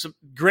 number one, some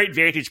great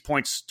vantage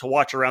points to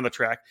watch around the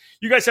track.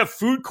 You guys have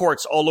food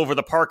courts all over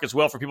the park as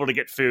well for people to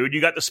get food.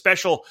 You got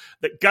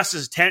the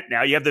Gus's tent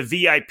now. You have the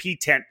VIP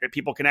tent that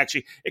people can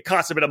it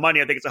costs a bit of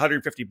money. I think it's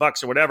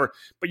 $150 or whatever.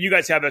 But you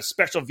guys have a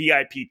special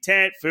VIP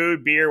tent,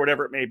 food, beer,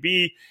 whatever it may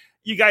be.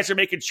 You guys are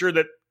making sure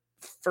that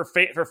for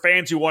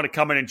fans who want to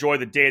come and enjoy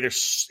the day,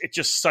 it's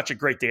just such a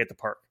great day at the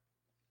park.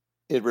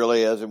 It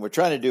really is. And we're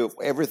trying to do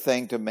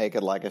everything to make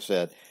it, like I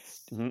said,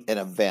 an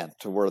event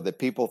to where the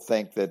people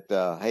think that,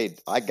 hey,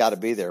 I got to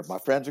be there. My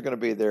friends are going to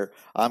be there.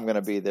 I'm going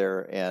to be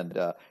there. And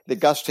the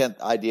Gus tent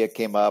idea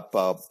came up.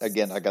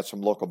 Again, I got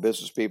some local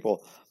business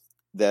people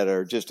that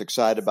are just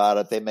excited about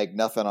it. They make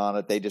nothing on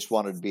it. They just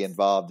wanted to be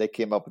involved. They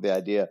came up with the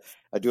idea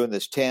of doing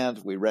this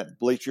tent. We rent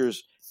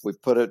bleachers. We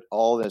put it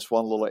all in this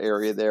one little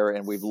area there,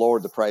 and we've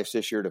lowered the price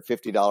this year to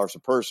 $50 a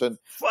person.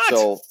 What?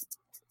 So,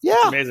 yeah,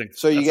 that's amazing.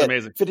 So you get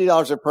amazing.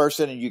 $50 a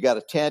person, and you got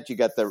a tent. You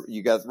got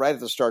right at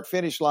the start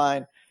finish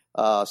line.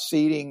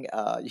 Seating,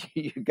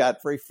 you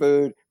got free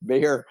food,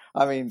 beer,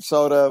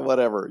 soda,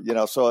 whatever,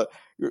 so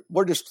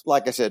we're just,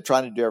 like I said,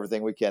 trying to do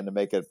everything we can to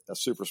make it a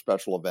super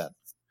special event.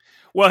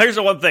 Well, here's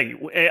the one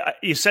thing.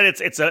 You said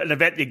it's an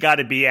event you got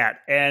to be at.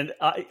 And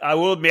I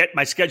will admit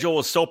my schedule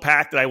was so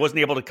packed that I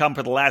wasn't able to come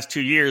for the last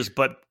 2 years,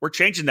 but we're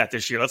changing that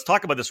this year. Let's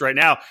talk about this right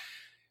now.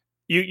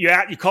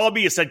 You called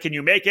me, you said, can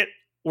you make it?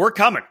 We're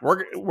coming.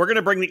 We're going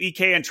to bring the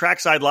EKN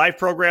Trackside Live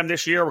program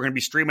this year. We're going to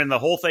be streaming the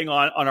whole thing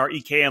on our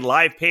EKN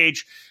Live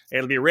page.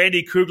 It'll be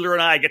Randy Kugler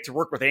and I get to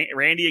work with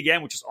Randy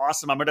again, which is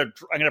awesome. I'm going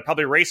to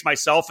probably race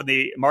myself in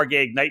the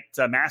Margay Ignite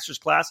Masters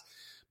class.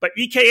 But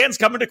EKN's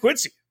coming to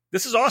Quincy.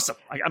 This is awesome.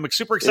 I'm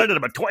super excited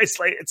about it.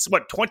 It's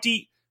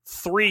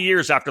 23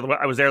 years after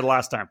I was there the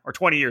last time, or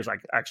 20 years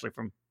actually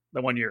from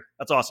the 1 year.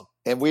 That's awesome.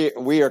 And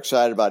we are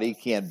excited about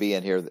EKN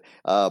being here,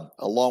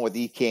 along with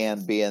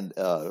EKN being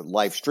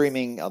live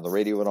streaming on the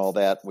radio and all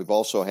that. We've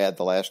also had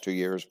the last 2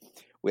 years,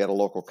 we had a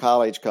local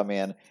college come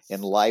in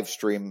and live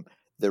stream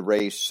the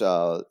race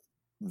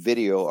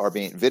video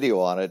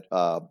on it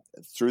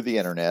through the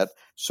internet.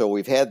 So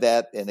we've had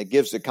that, and it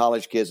gives the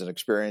college kids an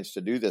experience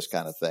to do this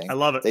kind of thing. I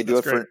love it. They do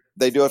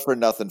it for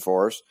nothing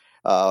for us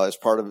as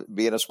part of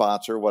being a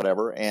sponsor,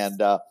 whatever. And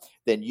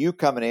then you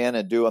coming in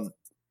and doing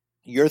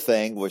your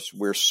thing, which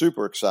we're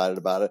super excited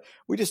about it.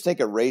 We just think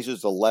it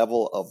raises the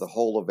level of the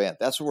whole event.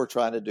 That's what we're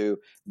trying to do,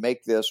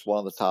 make this one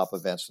of the top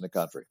events in the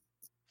country.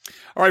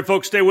 All right,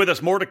 folks, stay with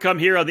us. More to come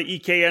here on the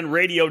EKN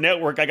Radio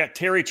Network. I got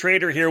Terry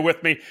Trader here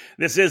with me.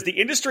 This is the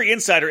Industry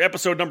Insider,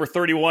 episode number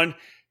 31,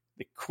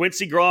 the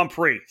Quincy Grand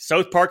Prix,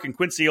 South Park in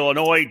Quincy,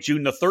 Illinois,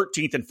 June the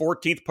 13th and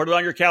 14th. Put it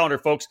on your calendar,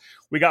 folks.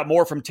 We got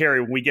more from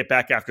Terry when we get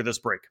back after this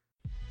break.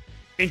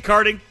 In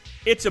karting,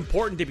 It's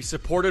important to be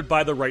supported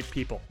by the right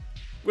people.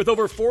 With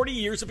over 40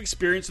 years of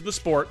experience in the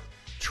sport,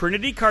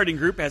 Trinity Karting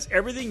Group has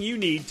everything you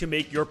need to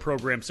make your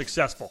program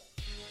successful.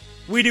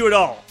 We do it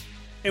all,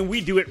 and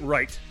we do it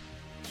right.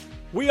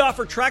 We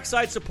offer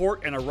trackside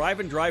support and arrive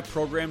and drive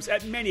programs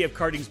at many of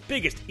karting's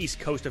biggest East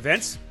Coast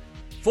events,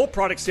 full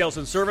product sales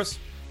and service,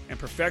 and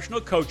professional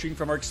coaching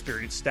from our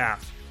experienced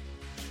staff.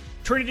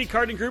 Trinity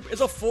Karting Group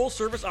is a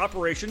full-service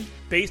operation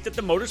based at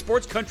the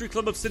Motorsports Country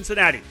Club of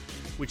Cincinnati,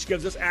 which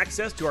gives us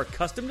access to our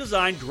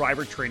custom-designed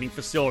driver training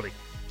facility.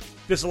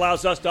 This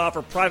allows us to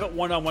offer private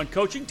one-on-one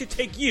coaching to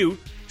take you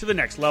to the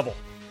next level.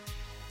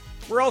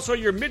 We're also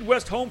your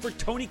Midwest home for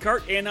Tony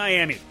Kart and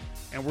Miami,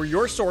 and we're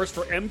your source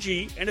for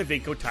MG and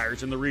Iveco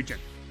tires in the region.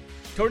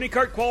 Tony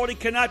Kart quality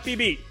cannot be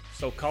beat,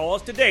 so call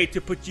us today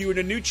to put you in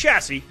a new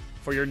chassis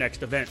for your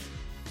next event.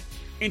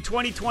 In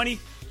 2020,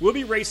 we'll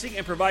be racing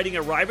and providing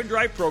arrive and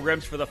drive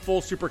programs for the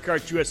full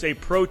SuperKarts USA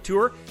Pro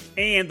Tour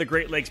and the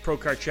Great Lakes Pro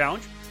Kart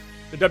Challenge,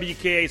 the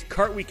WKA's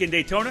Kart Week in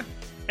Daytona,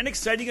 and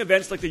exciting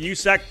events like the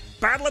USAC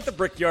Battle at the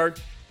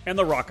Brickyard and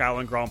the Rock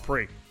Island Grand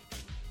Prix.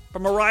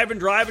 From arrive and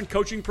drive and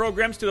coaching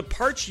programs to the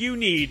parts you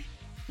need,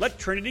 let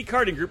Trinity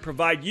Karting Group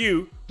provide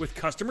you with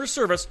customer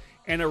service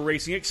and a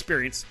racing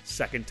experience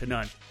second to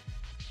none.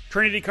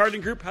 Trinity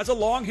Karting Group has a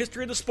long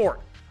history in the sport,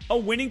 a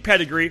winning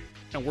pedigree,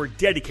 and we're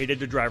dedicated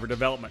to driver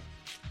development.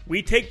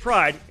 We take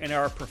pride in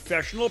our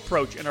professional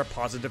approach and our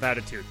positive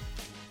attitude.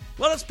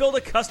 Let us build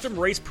a custom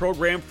race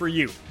program for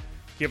you.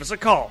 Give us a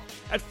call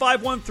at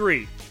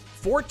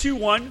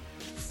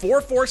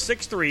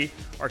 513-421-4463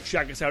 or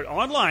check us out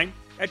online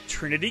at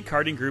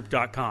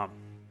trinitykartinggroup.com.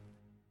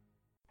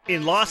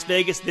 In Las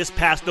Vegas this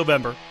past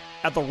November,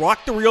 at the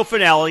Rock the Rio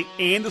finale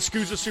and the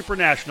SCUSA Super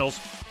Nationals,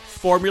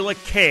 Formula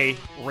K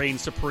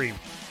reigned supreme.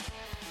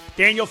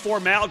 Daniel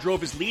Formal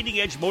drove his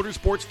leading-edge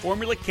motorsports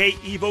Formula K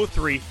Evo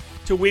 3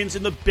 to wins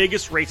in the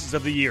biggest races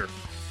of the year,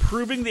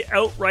 proving the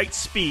outright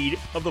speed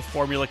of the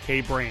Formula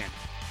K brand.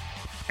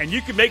 And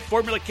you can make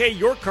Formula K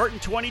your kart in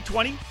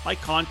 2020 by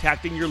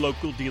contacting your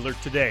local dealer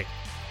today.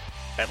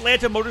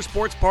 Atlanta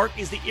Motorsports Park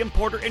is the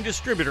importer and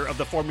distributor of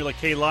the Formula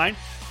K line,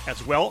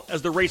 as well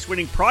as the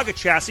race-winning Praga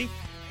chassis,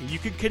 and you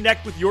can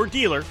connect with your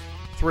dealer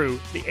through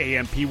the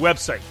AMP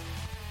website.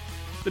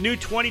 The new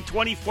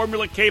 2020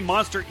 Formula K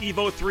Monster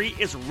Evo 3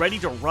 is ready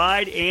to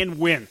ride and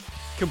win,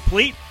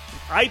 complete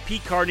with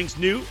IP Karting's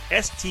new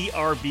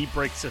STRV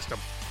brake system.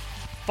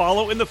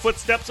 Follow in the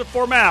footsteps of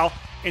Formal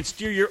and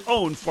steer your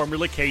own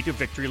Formula K to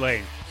victory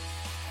lane.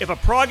 If a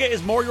Praga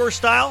is more your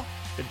style,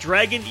 the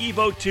Dragon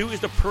Evo 2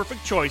 is the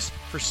perfect choice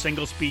for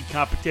single-speed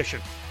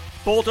competition.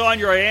 Bolt on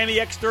your Miami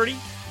X30,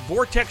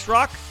 Vortex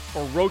Rock,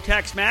 or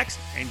Rotax Max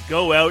and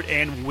go out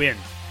and win.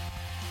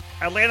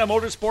 Atlanta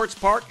Motorsports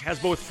Park has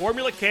both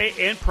Formula K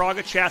and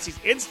Praga chassis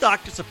in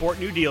stock to support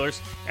new dealers,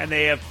 and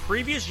they have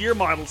previous year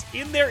models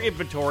in their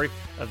inventory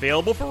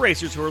available for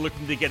racers who are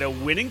looking to get a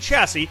winning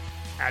chassis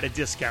at a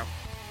discount.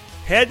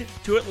 Head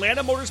to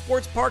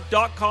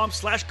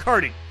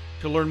atlantamotorsportspark.com/karting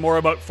to learn more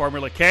about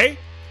Formula K,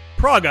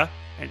 Praga,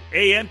 and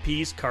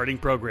AMP's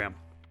karting program.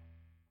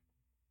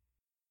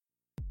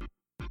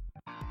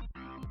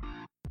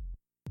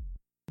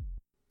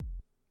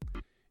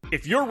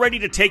 If you're ready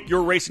to take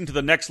your racing to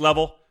the next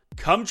level,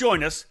 come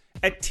join us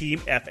at Team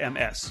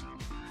FMS.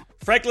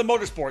 Franklin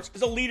Motorsports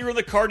is a leader in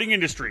the karting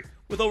industry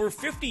with over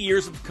 50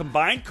 years of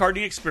combined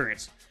karting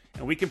experience,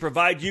 and we can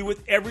provide you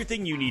with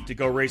everything you need to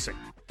go racing.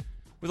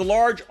 With a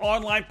large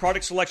online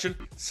product selection,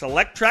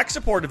 select track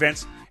support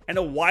events, and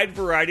a wide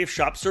variety of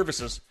shop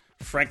services,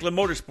 Franklin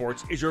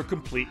Motorsports is your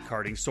complete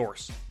karting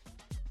source.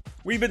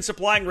 We've been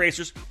supplying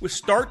racers with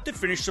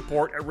start-to-finish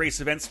support at race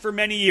events for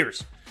many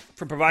years,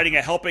 from providing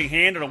a helping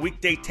hand on a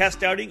weekday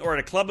test outing or at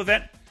a club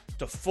event,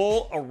 to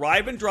full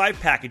arrive and drive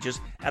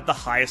packages at the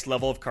highest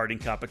level of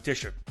karting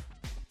competition.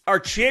 Our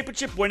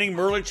championship-winning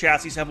Merlin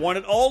chassis have won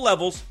at all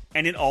levels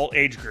and in all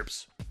age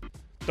groups.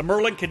 The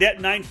Merlin Cadet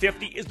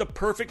 950 is the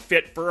perfect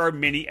fit for our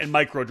mini and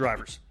micro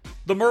drivers.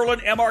 The Merlin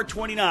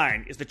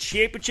MR29 is the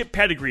championship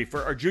pedigree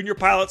for our junior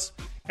pilots,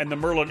 and the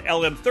Merlin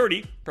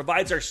LM30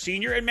 provides our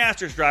senior and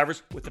masters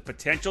drivers with the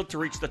potential to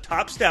reach the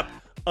top step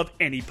of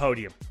any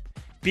podium.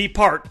 Be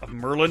part of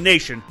Merlin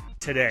Nation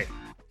today.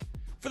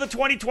 For the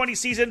 2020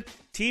 season,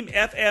 Team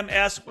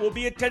FMS will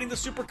be attending the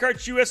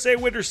SuperKarts USA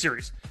Winter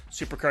Series,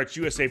 SuperKarts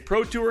USA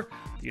Pro Tour,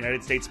 the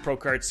United States Pro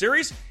Kart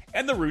Series,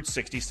 and the Route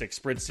 66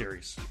 Sprint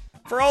Series.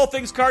 For all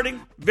things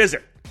karting,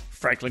 visit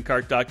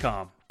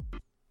franklinkart.com.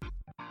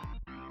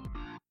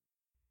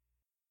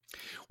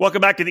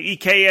 Welcome back to the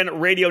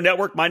EKN Radio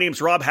Network. My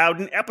name's Rob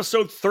Howden,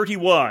 episode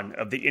 31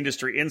 of the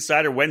Industry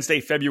Insider, Wednesday,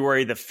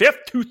 February the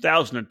 5th,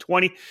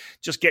 2020.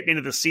 Just getting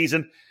into the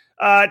season.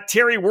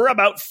 Terry, we're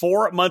about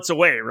 4 months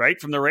away, right,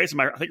 from the race.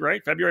 I think,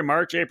 right? February,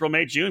 March, April,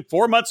 May, June.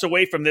 4 months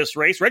away from this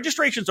race.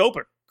 Registration's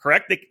open,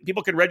 correct?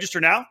 People can register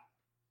now?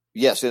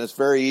 Yes, and it's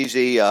very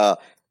easy.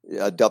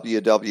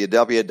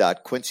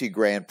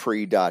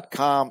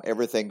 www.quincygrandprix.com.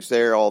 Everything's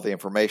there. All the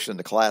information,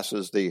 the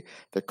classes, the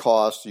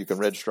cost. You can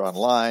register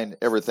online.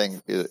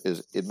 Everything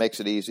it makes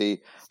it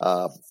easy.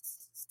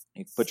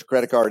 You put your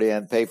credit card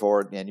in, pay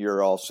for it, and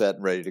you're all set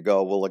and ready to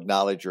go. We'll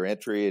acknowledge your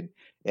entry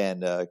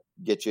and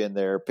get you in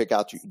there, pick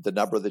out the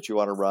number that you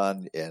want to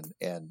run,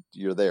 and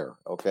you're there.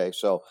 Okay,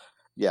 so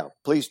yeah,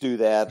 please do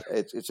that.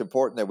 It's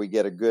important that we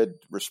get a good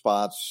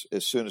response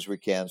as soon as we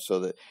can,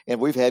 and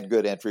we've had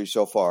good entries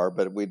so far,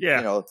 but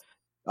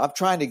I'm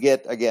trying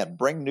to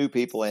bring new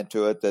people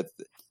into it that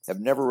have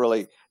never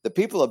really. The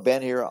people have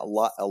been here a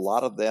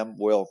lot of them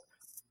will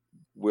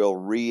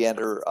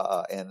re-enter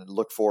and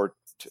look forward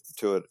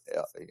to it,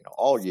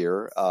 all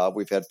year.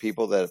 We've had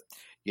people that,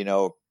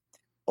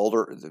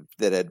 older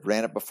that had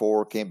ran it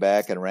before, came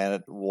back and ran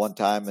it one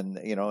time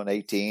in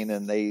 18,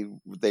 and they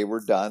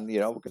were done,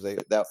 because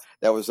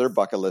that was their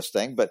bucket list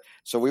thing. But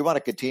so we want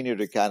to continue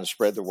to kind of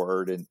spread the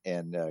word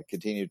and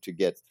continue to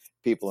get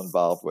people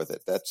involved with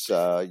it. That's,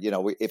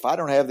 if I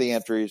don't have the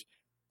entries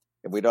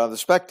and we don't have the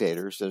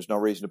spectators, there's no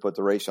reason to put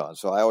the race on.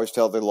 So I always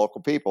tell the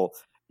local people,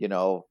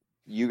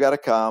 you got to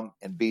come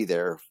and be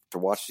there to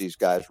watch these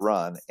guys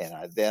run.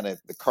 And then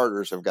the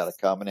carters have got to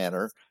come and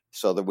enter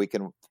so that we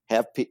can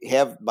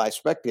have my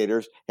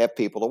spectators have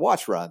people to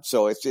watch run.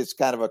 So it's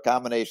kind of a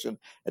combination,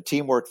 a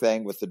teamwork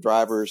thing with the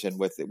drivers and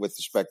with the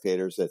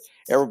spectators, that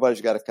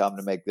everybody's got to come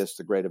to make this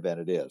the great event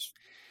it is.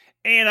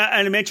 And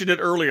I mentioned it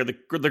earlier.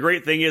 The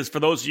great thing is, for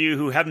those of you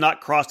who have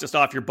not crossed this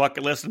off your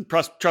bucket list, and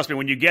trust me,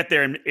 when you get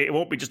there, and it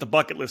won't be just a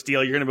bucket list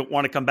deal, you're going to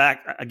want to come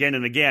back again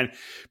and again.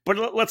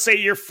 But let's say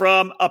you're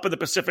from up in the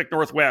Pacific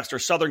Northwest or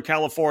Southern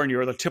California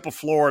or the tip of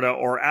Florida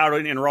or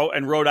out in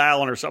Rhode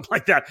Island or something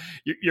like that.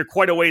 You're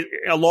quite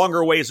a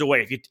longer ways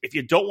away. If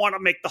you don't want to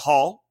make the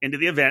haul into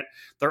the event,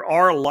 there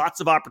are lots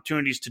of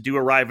opportunities to do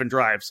arrive and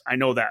drives. I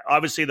know that.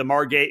 Obviously, the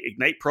Margay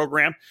Ignite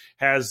program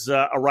has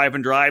arrive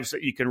and drives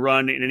that you can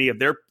run in any of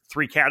their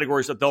 3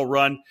 categories that they'll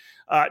run.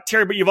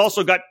 Terry, but you've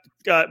also got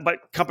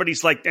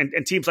companies like and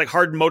teams like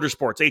Hardin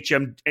Motorsports,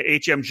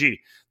 HMG.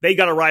 They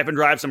got arrive and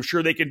drives. I'm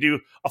sure they can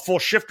do a full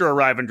shifter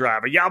arrive and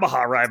drive, a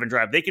Yamaha arrive and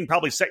drive. They can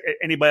probably set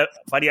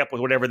anybody up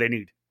with whatever they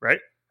need, right?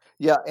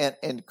 Yeah,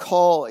 and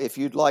call if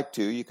you'd like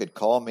to. You could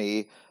call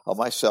me on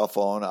my cell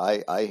phone.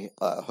 I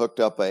hooked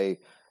up a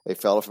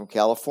fellow from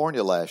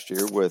California last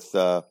year with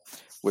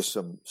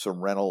some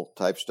rental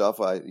type stuff.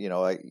 I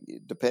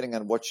depending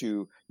on what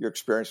your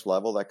experience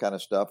level, that kind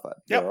of stuff.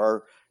 There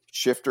are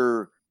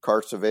shifter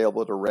carts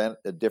available to rent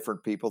at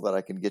different people that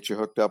I can get you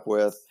hooked up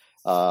with.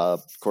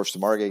 Of course, the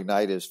Margay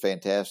Ignite is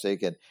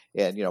fantastic, and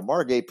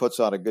Margay puts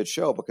on a good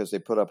show because they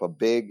put up a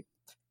big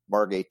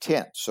Margay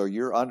tent. So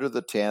you're under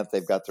the tent.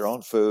 They've got their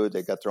own food.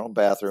 They've got their own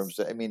bathrooms.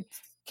 I mean,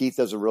 Keith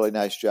does a really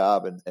nice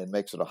job and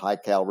makes it a high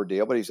caliber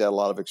deal, but he's had a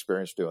lot of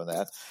experience doing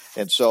that.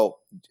 And so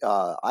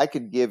I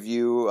can give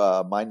you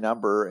my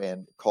number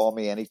and call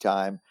me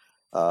anytime,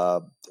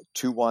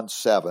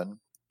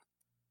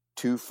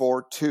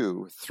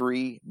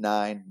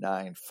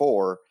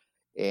 217-242-3994.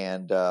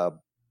 And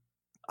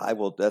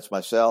that's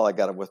my cell. I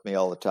got it with me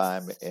all the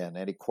time. And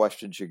any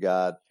questions you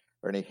got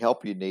or any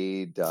help you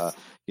need,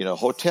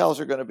 hotels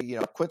are going to be,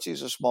 Quincy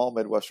is a small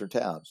Midwestern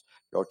town.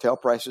 Hotel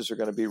prices are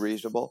going to be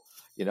reasonable.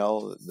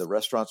 The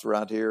restaurants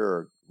around here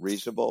are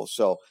reasonable.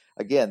 So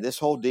again, this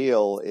whole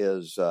deal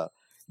is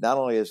not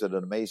only is it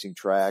an amazing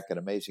track, an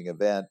amazing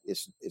event,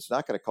 it's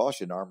not going to cost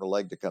you an arm and a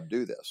leg to come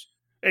do this.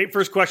 Hey,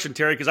 first question,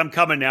 Terry, because I'm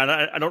coming now.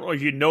 I don't know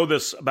if you know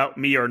this about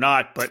me or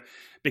not, but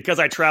because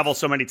I travel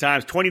so many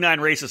times, 29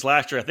 races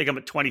last year, I think I'm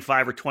at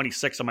 25 or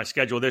 26 on my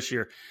schedule this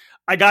year.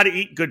 I got to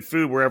eat good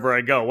food wherever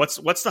I go.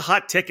 What's the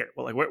hot ticket?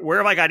 Well, like where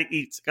have I got to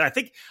eat? I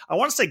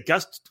want to say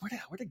Gus. Where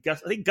did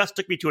Gus? I think Gus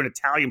took me to an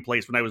Italian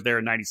place when I was there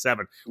in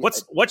 '97.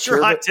 What's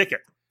your hot ticket?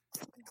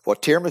 Well,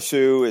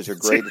 Tiramisu is a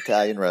great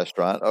Italian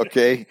restaurant.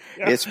 Okay,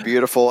 yeah. It's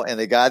beautiful, and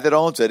the guy that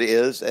owns it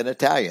is an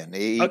Italian.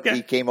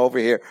 He came over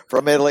here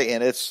from Italy,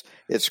 and it's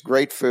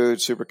great food,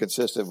 super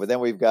consistent. But then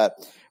we've got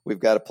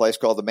a place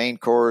called the Main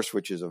Course,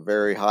 which is a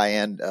very high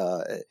end,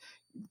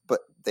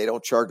 but they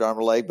don't charge arm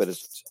and leg, but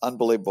it's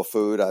unbelievable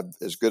food.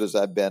 As good as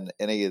I've been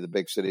any of the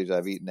big cities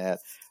I've eaten at.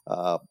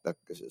 A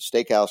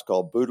steakhouse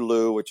called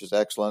Bootaloo, which is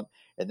excellent.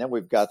 And then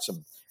we've got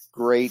some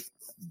great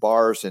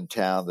bars in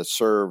town that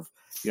serve,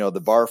 the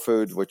bar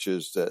food, which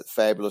is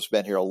fabulous.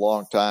 Been here a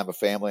long time, a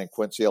family in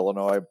Quincy,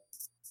 Illinois,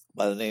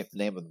 by the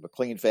name of the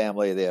McLean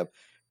family. They have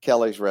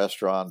Kelly's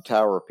Restaurant,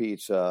 Tower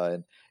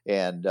Pizza,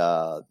 and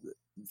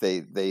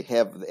they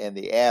have, and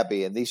the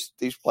Abbey, and these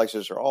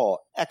places are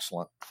all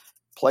excellent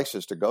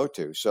places to go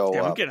to. So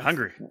I'm getting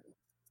hungry.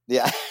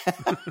 Yeah,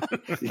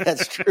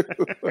 that's true.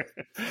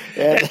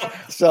 And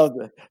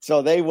so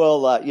they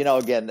will,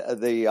 again,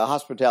 the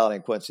hospitality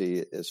in Quincy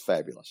is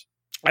fabulous.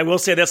 I will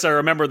say this. I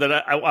remember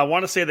that I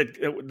want to say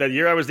that the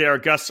year I was there,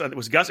 it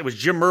was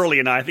Jim Murley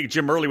and I think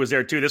Jim Murley was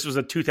there too. This was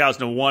in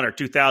 2001 or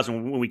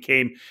 2000 when we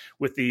came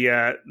with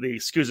the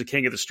SCUSA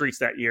King of the Streets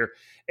that year.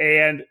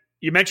 And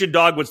you mentioned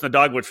Dogwoods and the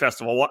Dogwood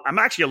Festival. Well, I'm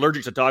actually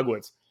allergic to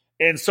dogwoods.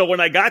 And so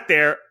when I got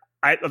there,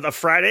 the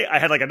Friday, I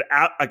had like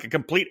a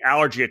complete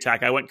allergy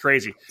attack. I went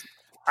crazy.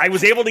 I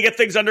was able to get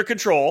things under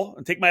control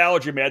and take my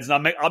allergy meds,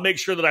 and I'll make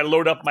sure that I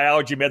load up my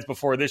allergy meds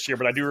before this year.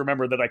 But I do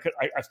remember that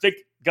I think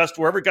Gus,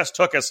 wherever Gus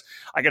took us,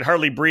 I could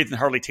hardly breathe and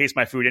hardly taste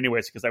my food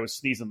anyways because I was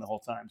sneezing the whole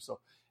time. So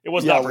it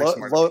was not very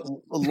smart.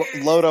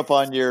 Load up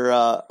on your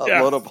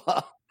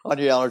on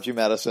your allergy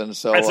medicine.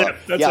 So That's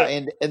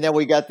it. And then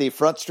we got the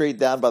Front Street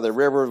down by the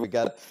river. We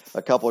got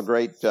a couple of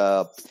great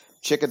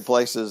chicken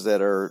places that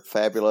are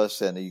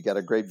fabulous, and you got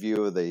a great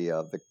view of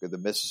the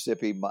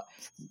Mississippi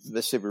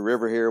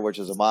River here, which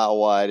is a mile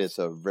wide. It's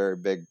a very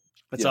big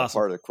awesome.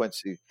 part of the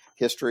Quincy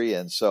history,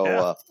 and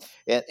so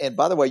and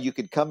by the way, you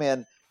could come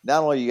in.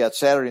 Not only you got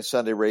Saturday and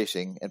Sunday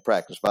racing and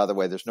practice. By the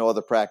way, there's no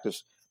other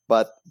practice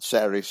but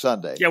Saturday,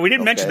 Sunday. Yeah, we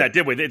didn't mention that,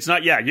 did we? It's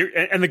not. Yeah,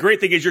 and the great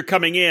thing is you're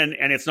coming in,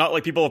 and it's not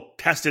like people have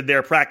tested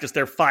their practice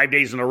there 5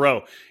 days in a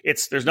row.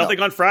 There's nothing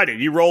on Friday.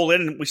 You roll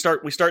in, and we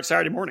start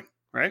Saturday morning,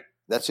 right?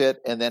 That's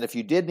it. And then if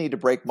you did need to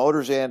break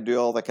motors in, do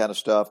all that kind of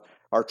stuff,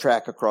 our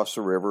track across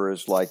the river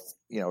is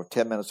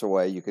 10 minutes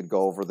away. You could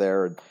go over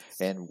there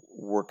and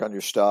work on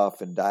your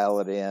stuff and dial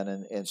it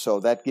in. And so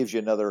that gives you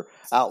another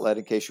outlet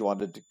in case you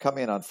wanted to come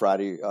in on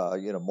Friday,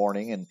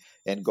 morning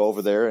and go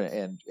over there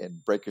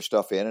and break your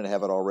stuff in and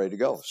have it all ready to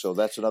go. So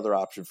that's another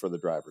option for the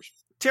drivers.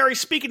 Terry,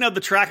 speaking of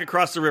the track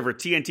across the river,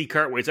 TNT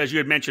Kartways, as you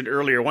had mentioned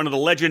earlier, one of the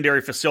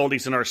legendary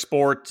facilities in our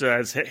sport,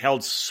 has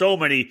held so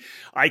many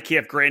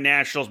IKF Grand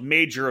Nationals,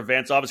 major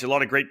events, obviously a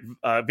lot of great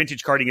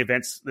vintage karting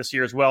events this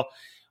year as well.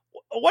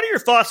 What are your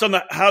thoughts on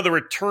how the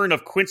return of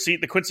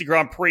the Quincy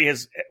Grand Prix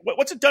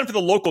what's it done for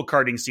the local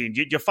karting scene?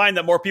 Do you find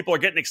that more people are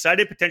getting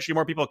excited, potentially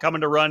more people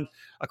coming to run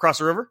across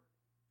the river?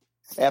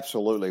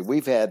 Absolutely.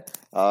 We've had,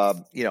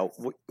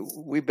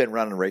 we've been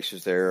running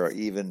races there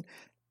even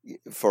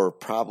for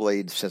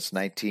probably since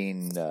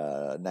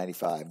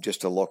 1995,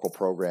 just a local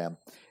program.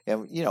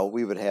 And,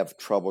 we would have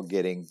trouble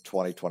getting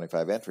 20,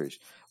 25 entries.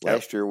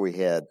 Last year we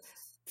had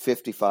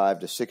 55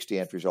 to 60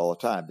 entries all the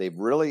time. They've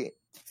really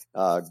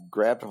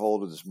grabbed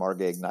hold of this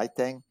Margay Ignite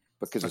thing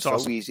because it's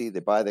so easy. They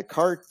buy the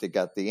cart, they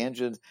got the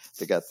engine,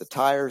 they got the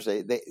tires.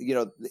 They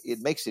it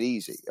makes it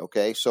easy.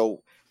 Okay,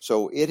 so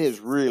it has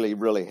really,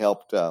 really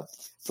helped the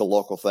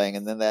local thing,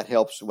 and then that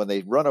helps when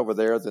they run over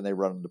there. Then they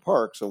run in the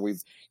park. So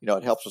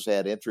it helps us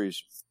add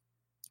entries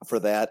for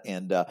that.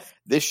 And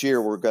this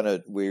year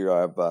we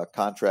have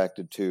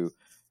contracted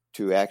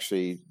to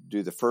actually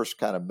do the first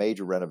kind of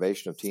major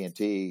renovation of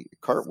TNT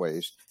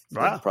Kartways.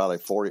 Wow. In probably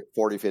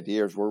 40, 50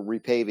 years. We're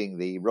repaving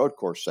the road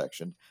course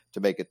section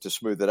to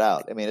smooth it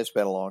out. I mean, it's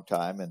been a long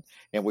time,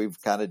 and we've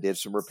kind of did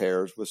some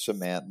repairs with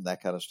cement and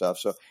that kind of stuff.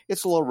 So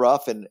it's a little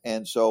rough,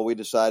 and so we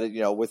decided,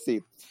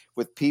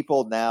 with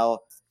people now,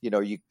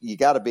 you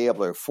got to be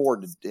able to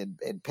afford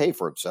and pay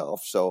for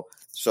itself. So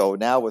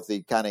now with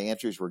the kind of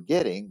entries we're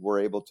getting,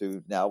 we're able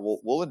to now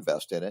we'll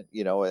invest in it.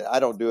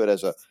 I don't do it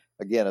as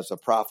a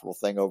profitable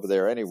thing over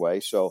there anyway.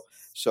 So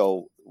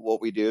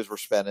what we do is we're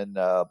spending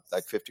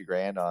like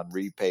 $50,000 on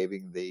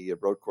repaving the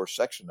road course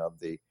section of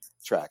the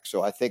track.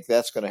 So I think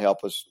that's going to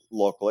help us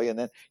locally. And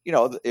then,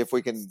 if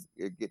we can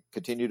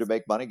continue to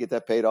make money, get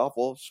that paid off,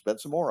 we'll spend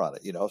some more on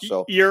it,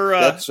 So you're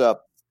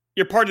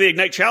part of the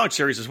Ignite Challenge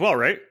series as well,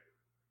 right?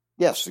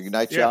 Yes, the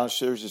Ignite Challenge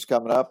series is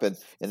coming up, and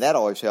that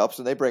always helps.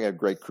 And they bring a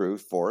great crew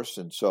for us,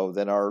 and so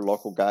then our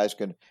local guys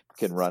can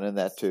run in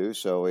that too.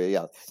 So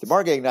the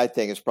Margay Ignite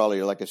thing is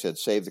probably, like I said,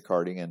 save the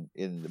karting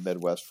in the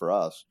Midwest for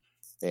us,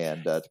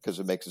 and because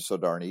it makes it so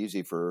darn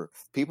easy for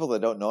people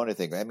that don't know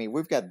anything. I mean,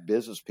 we've got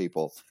business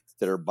people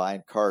that are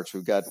buying carts.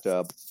 We've got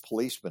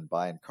policemen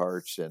buying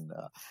carts, and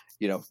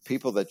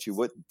people that you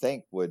wouldn't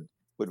think would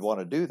want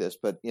to do this,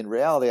 but in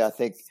reality, I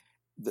think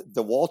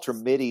the Walter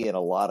Mitty in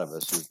a lot of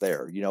us is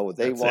there.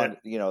 They want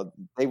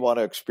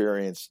to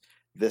experience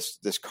this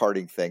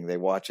karting thing. They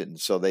watch it, and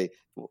so they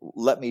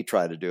let me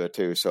try to do it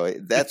too. So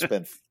that's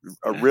been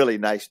a really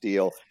nice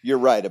deal. You're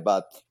right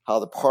about how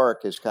the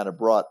park has kind of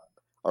brought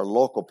our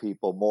local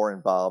people more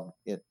involved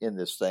in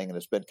this thing, and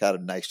it's been kind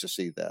of nice to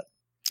see that.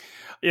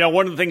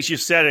 One of the things you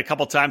said a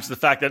couple of times is the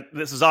fact that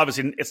this is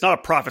obviously, it's not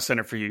a profit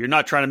center for you. You're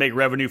not trying to make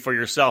revenue for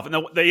yourself. And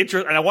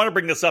and I want to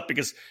bring this up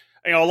because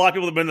a lot of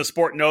people that have been in the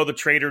sport know the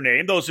Trader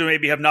name. Those who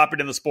maybe have not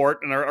been in the sport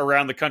and are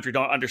around the country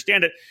don't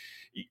understand it.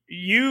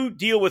 You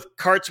deal with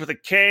carts with a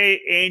K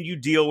and you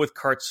deal with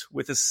carts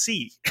with a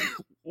C.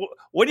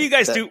 What do you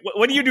guys do?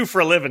 What do you do for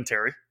a living,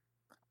 Terry?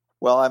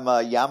 Well, I'm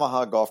a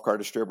Yamaha golf cart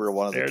distributor,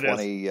 one of the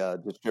 20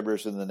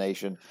 distributors in the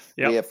nation.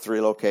 Yep. We have 3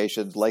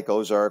 locations: Lake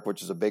Ozark,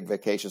 which is a big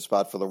vacation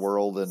spot for the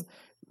world, and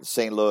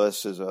St.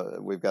 Louis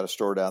we've got a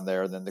store down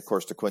there, and then of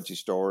course the Quincy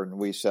store, and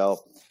we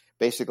sell.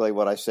 Basically,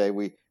 what I say,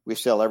 we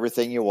sell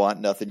everything you want,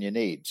 nothing you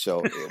need.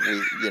 So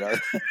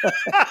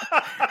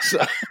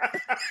so,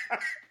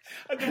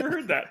 I've never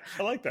heard that.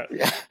 I like that.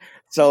 Yeah.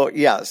 So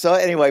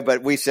anyway,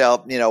 but we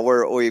sell.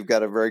 We've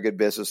got a very good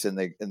business in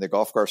the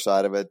golf cart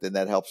side of it, and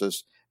that helps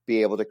us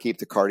be able to keep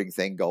the karting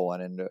thing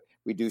going. And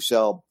we do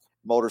sell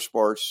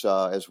motorsports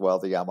as well,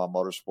 the Yamaha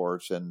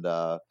Motorsports, and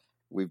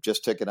we've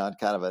just taken on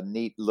kind of a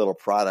neat little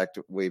product.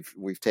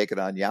 We've taken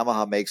on,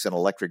 Yamaha makes an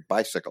electric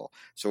bicycle.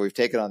 So we've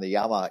taken on the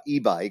Yamaha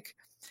e-bike,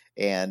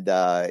 and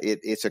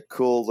it's a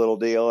cool little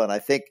deal. And I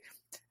think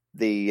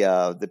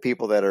the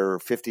people that are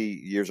 50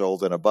 years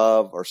old and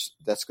above,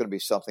 that's going to be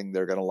something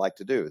they're going to like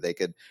to do. They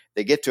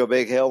get to a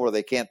big hill where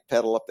they can't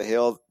pedal up the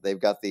hill. They've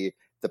got the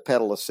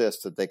pedal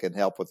assist that they can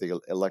help with the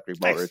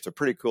electric motor. Nice. It's a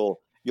pretty cool.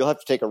 You'll have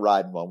to take a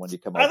ride in one when you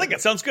come out. I think it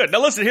sounds good.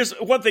 Now listen, here's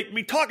one thing.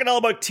 We talking all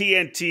about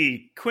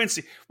TNT.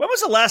 Quincy, when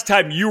was the last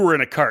time you were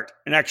in a kart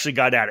and actually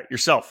got at it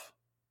yourself?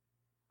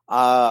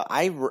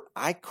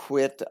 I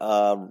quit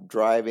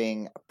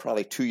driving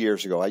probably 2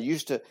 years ago. I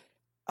used to,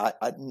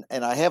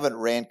 and I haven't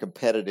ran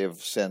competitive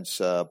since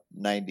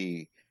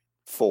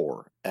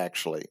 94.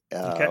 Actually,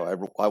 okay.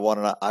 I won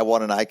an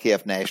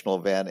IKF national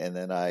event, and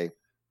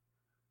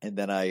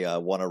then I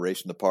won a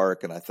race in the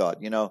park, and I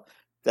thought,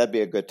 that'd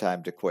be a good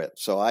time to quit.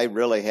 So I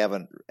really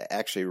haven't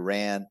actually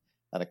ran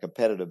on a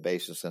competitive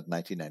basis since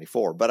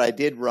 1994. But I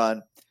did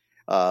run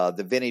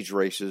the vintage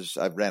races.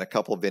 I've ran a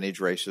couple of vintage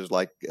races,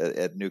 like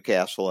at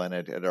Newcastle and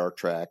at our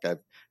track.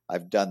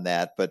 I've done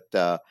that, but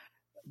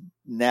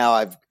now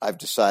I've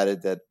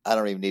decided that I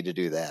don't even need to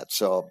do that.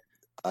 So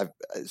I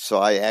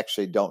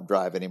actually don't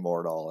drive anymore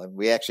at all. And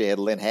we actually had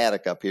Lynn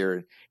Haddock up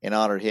here and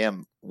honored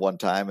him one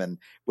time, and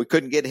we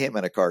couldn't get him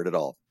in a kart at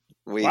all.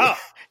 Wow.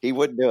 He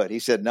wouldn't do it. He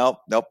said, nope,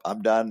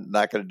 I'm done.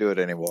 Not going to do it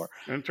anymore.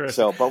 Interesting.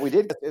 So, but we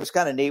did. It was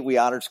kind of neat. We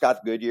honored Scott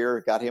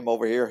Goodyear, got him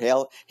over here.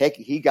 Heck,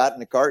 he got in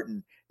the kart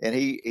and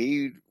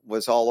he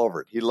was all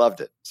over it. He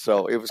loved it.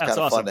 So it was kind of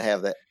awesome. Fun to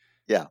have that.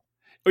 Yeah.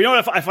 Well, you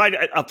know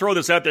what? I'll throw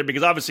this out there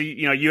because obviously,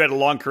 you had a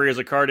long career as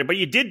a karter, but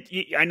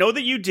I know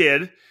that you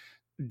did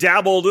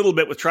dabble a little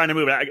bit with trying to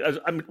move.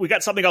 We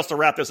got something else to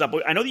wrap this up.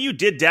 I know that you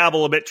did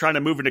dabble a bit trying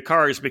to move into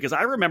cars because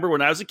I remember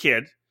when I was a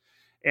kid,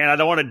 and I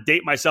don't want to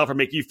date myself or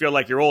make you feel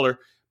like you're older,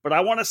 but I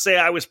want to say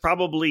I was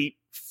probably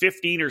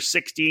 15 or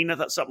 16,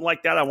 something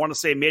like that. I want to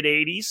say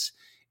mid-'80s.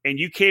 And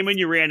you came in,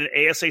 you ran an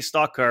ASA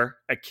stock car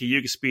at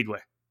Cayuga Speedway.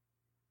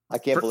 I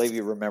can't believe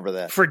you remember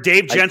that. For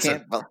Dave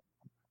Jensen.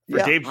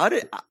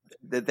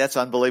 That's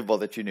unbelievable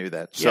that you knew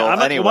that. So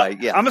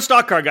I'm a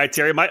stock car guy,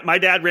 Terry. My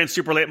dad ran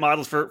super late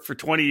models for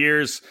 20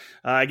 years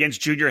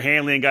against Junior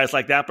Hanley and guys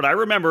like that. But I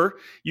remember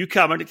you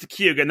coming to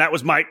Cayuga, and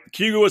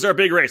Cayuga was our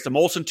big race, the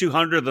Molson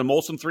 200, the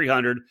Molson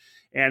 300.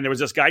 And there was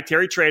this guy,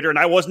 Terry Trader, and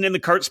I wasn't in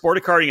the sport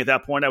of karting at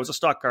that point. I was a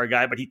stock car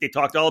guy, but they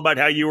talked all about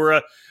how you were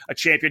a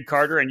champion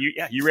karter, and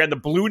you ran the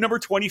blue number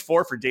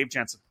 24 for Dave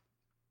Jensen.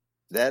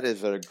 That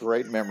is a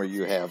great memory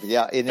you have.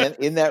 Yeah,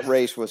 in that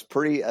race was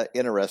pretty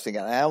interesting.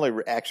 And I only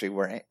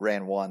actually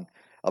ran one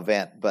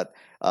event, but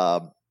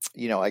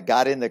I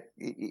got in the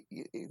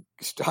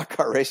stock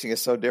car racing is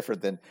so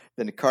different than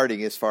the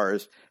karting as far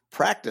as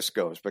practice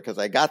goes, because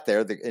I got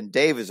there and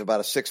Dave is about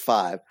a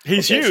 6'5".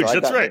 He's huge.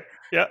 So that's right.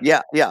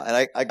 Yeah.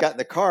 And I got in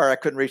the car. I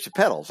couldn't reach the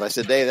pedals. I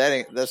said,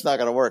 Dave, that's not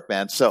going to work,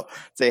 man. So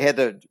they had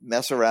to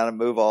mess around and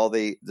move all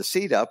the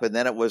seat up. And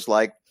then it was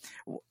like,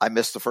 I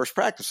missed the first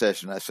practice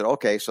session. I said,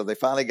 okay. So they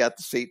finally got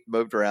the seat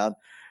moved around,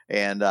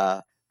 and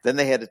then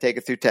they had to take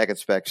it through tech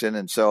inspection.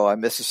 And so I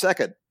missed the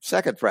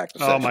second practice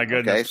session. Oh my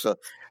goodness. Okay.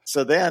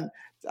 So then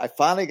I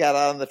finally got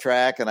out on the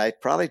track, and I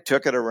probably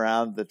took it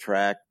around the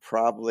track,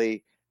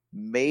 probably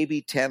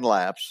maybe 10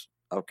 laps.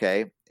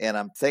 Okay. And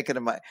I'm thinking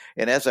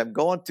and as I'm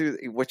going through,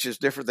 which is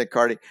different than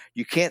karting,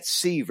 you can't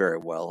see very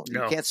well.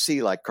 No. You can't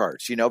see like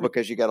karts,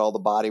 because you got all the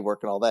body work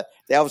and all that.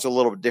 That was a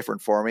little bit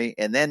different for me.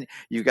 And then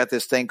you've got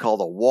this thing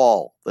called a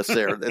wall that's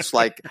there. That's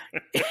like,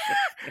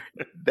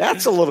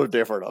 that's a little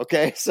different.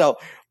 Okay. So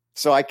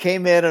I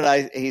came in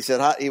and he said,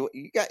 you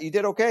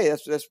did okay.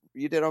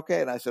 You did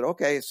okay. And I said,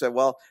 okay. So,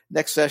 well,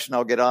 next session,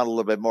 I'll get on a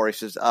little bit more. He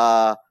says,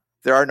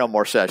 there are no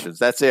more sessions.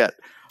 That's it.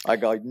 I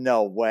go,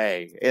 no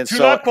way. And so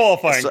not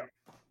qualifying.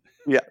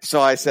 So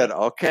I said,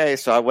 okay.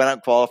 So I went out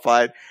and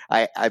qualified.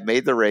 I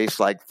made the race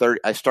like 30.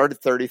 I started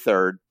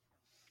 33rd,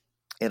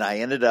 and I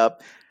ended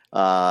up,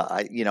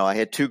 I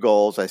had two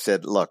goals. I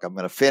said, look, I'm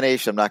going to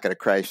finish. I'm not going to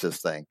crash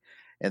this thing.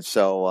 And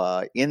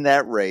so in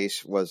that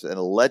race was a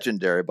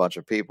legendary bunch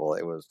of people.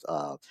 It was,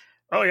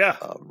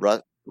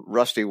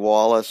 Rusty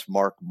Wallace,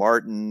 Mark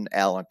Martin,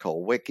 Alan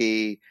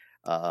Kulwicki,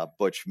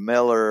 Butch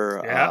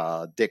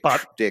Miller, Dick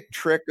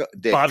Trickle,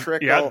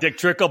 Dick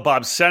Trickle,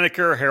 Bob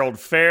Seneker, Harold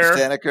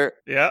Fair.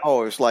 Yeah.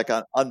 Oh, it was like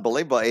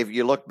unbelievable. If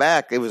you look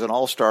back, it was an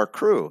all-star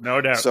crew.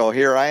 No doubt. So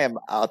here I am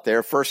out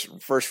there,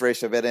 first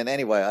race of it. And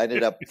anyway, I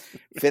ended up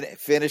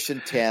finishing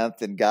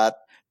 10th and got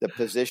the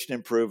position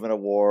improvement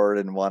award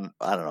and won,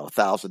 I don't know,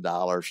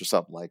 $1,000 or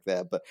something like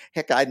that. But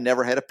heck, I'd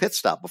never had a pit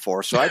stop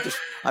before. So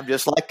I'm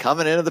just like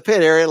coming into the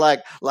pit area,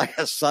 like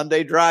a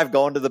Sunday drive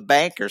going to the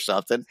bank or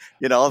something,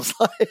 It's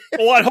like,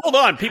 well, hold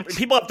on.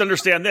 People have to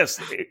understand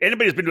this.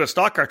 Anybody who's been to a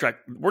stock car track,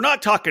 we're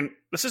not talking,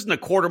 this isn't a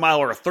quarter mile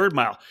or a third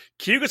mile.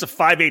 Cayuga's a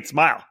 5/8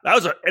 mile.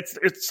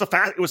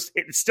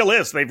 It still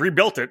is. They've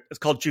rebuilt it. It's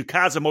called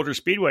Jukasa Motor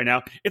Speedway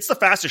now. It's the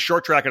fastest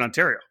short track in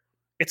Ontario.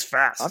 It's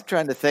fast. I'm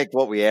trying to think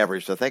what we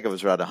averaged. I think it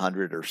was around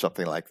 100 or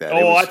something like that.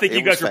 I think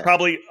you guys were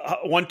probably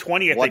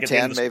 120. I think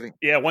 110 maybe.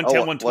 Yeah,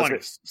 110,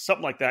 120,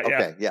 something like that.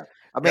 Okay, yeah.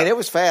 I mean, it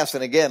was fast,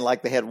 and again,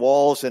 like they had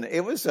walls, and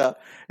it was a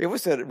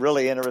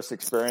really interesting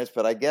experience.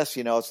 But I guess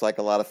it's like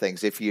a lot of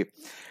things. If you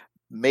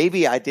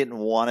maybe I didn't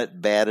want it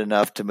bad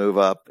enough to move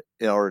up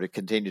in order to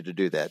continue to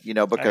do that,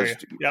 because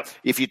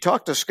if you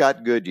talk to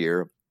Scott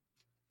Goodyear,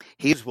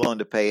 he's willing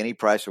to pay any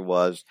price it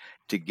was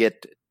to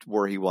get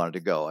where he wanted to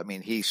go. I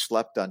mean, he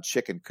slept on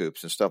chicken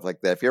coops and stuff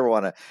like that. If you ever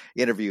want to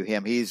interview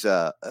him, he's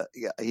a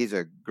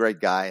great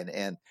guy.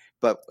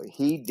 But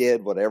he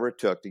did whatever it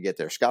took to get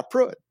there. Scott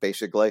Pruitt,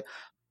 basically,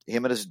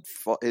 him and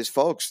his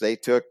folks, they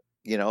took,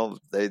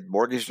 they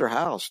mortgaged their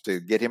house to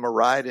get him a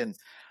ride at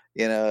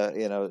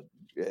the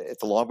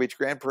Long Beach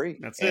Grand Prix.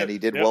 He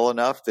did well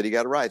enough that he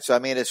got a ride. So, I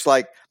mean, it's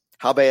like,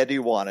 how bad do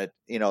you want it?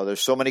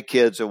 There's so many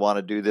kids that want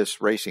to do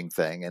this racing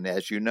thing. And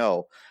as you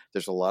know,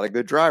 there's a lot of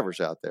good drivers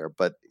out there,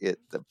 but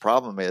the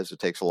problem is it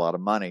takes a lot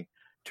of money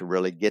to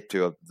really get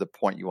to the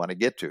point you want to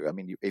get to. I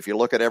mean, if you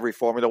look at every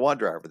Formula One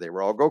driver, they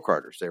were all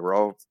go-karters. They were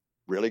all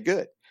really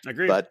good.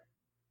 Agreed. But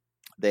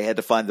they had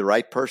to find the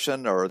right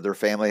person, or their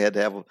family had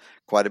to have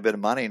quite a bit of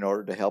money in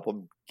order to help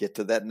them get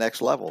to that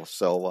next level.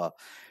 So,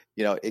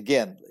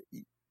 again,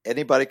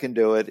 anybody can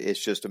do it.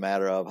 It's just a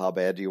matter of how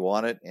bad do you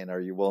want it, and are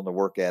you willing to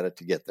work at it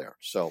to get there?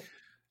 So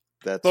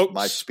that's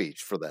my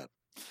speech for that.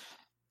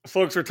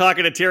 Folks, we're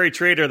talking to Terry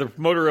Trader, the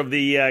promoter of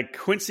the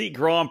Quincy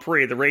Grand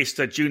Prix, the race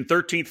June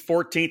 13th,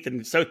 14th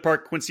in South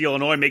Park, Quincy,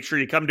 Illinois. Make sure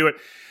you come to it.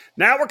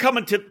 Now we're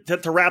coming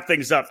to wrap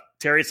things up,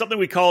 Terry. It's something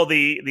we call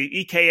the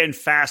EKN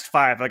Fast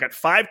Five. I got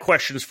 5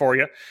 questions for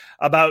you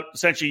about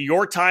essentially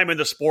your time in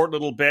the sport a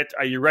little bit.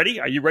 Are you ready?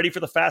 Are you ready for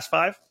the Fast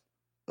Five?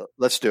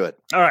 Let's do it.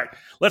 All right,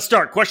 let's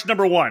start. Question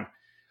number 1.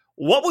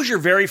 What was your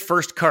very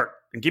first kart?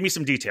 And give me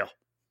some detail.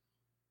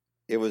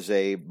 It was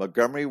a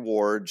Montgomery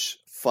Ward's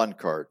fun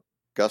kart.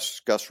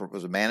 Gus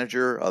was a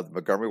manager of the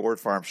Montgomery Ward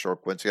Farm Store,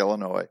 Quincy,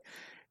 Illinois.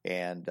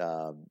 And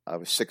I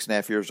was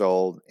 6.5 years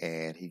old,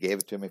 and he gave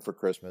it to me for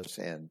Christmas,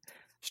 and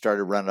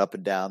started running up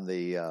and down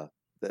the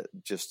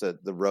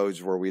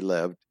roads where we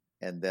lived,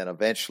 and then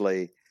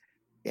eventually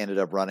ended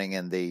up running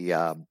in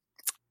the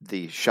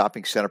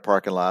shopping center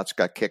parking lots.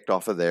 Got kicked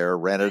off of there.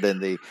 Rented in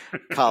the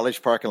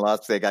college parking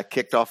lots. They got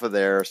kicked off of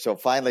there. So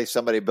finally,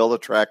 somebody built a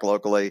track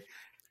locally,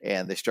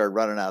 and they started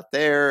running out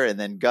there. And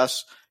then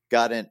Gus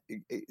got in.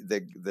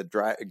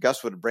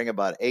 Gus would bring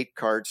about 8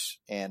 karts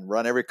and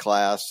run every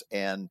class,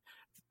 and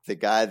the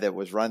guy that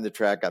was running the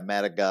track got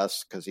mad at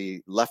Gus because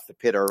he left the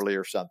pit early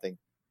or something,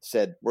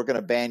 said, "We're going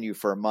to ban you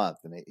for a month."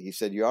 And he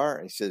said, "You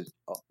are?" He says,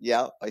 "Oh,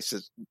 yeah." I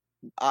said,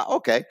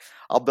 "Okay,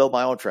 I'll build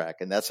my own track."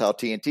 And that's how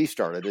TNT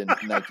started in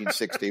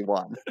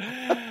 1961.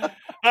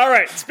 All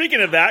right. Speaking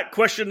of that,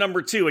 question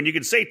number 2, and you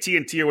can say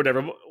TNT or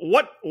whatever.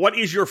 What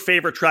is your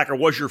favorite track, or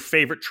was your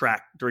favorite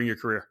track during your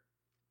career?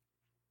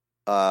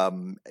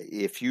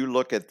 If you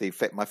look at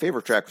my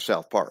favorite track was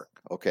South Park.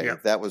 Okay. Yeah.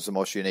 That was the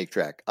most unique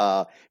track.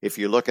 If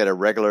you look at a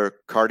regular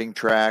karting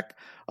track,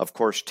 of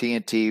course,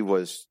 TNT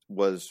was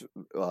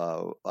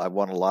I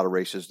won a lot of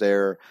races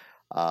there.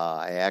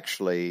 I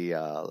actually,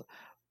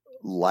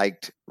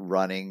 liked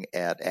running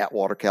at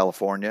Atwater,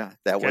 California.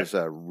 That was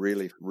a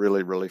really,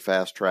 really, really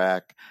fast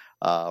track.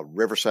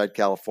 Riverside,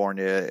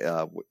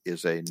 California,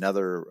 is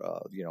another,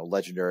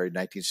 legendary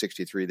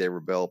 1963 they were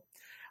built.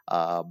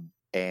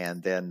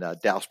 And then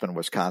Dousman,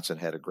 Wisconsin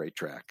had a great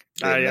track.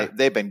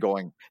 They've been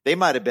going. They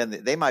might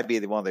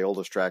be one of the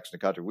oldest tracks in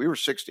the country. We were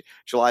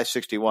July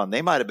 61.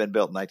 They might have been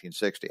built in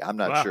 1960. I'm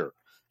not sure.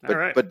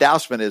 But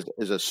Dousman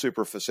is a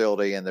super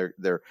facility, and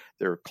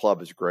their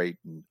club is great.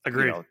 And,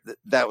 Agreed.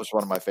 That was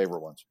one of my favorite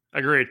ones.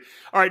 Agreed.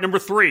 All right, number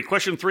 3,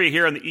 question 3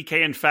 here on the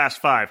EKN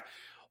Fast 5.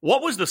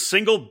 What was the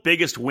single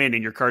biggest win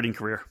in your karting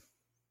career?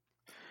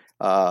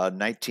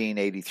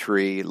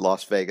 1983,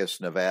 Las Vegas,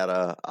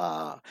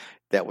 Nevada.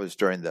 That was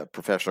during the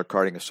Professional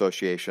Karting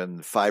Association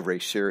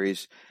 5-race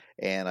series,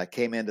 and I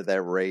came into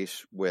that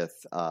race with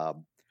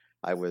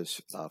I was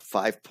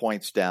 5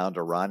 points down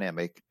to Ron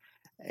Emick,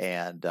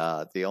 and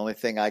the only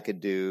thing I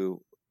could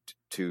do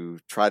to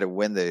try to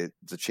win the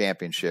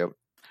championship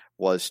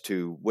was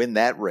to win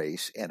that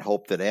race and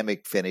hope that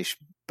Emick finished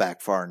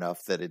back far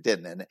enough that it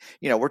didn't.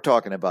 And we're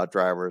talking about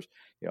drivers,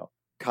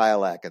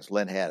 Kyle Atkins,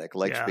 Lynn Haddock,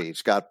 Lake Speed,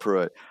 Scott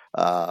Pruitt,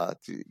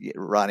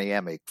 Ronnie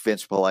Emick,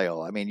 Vince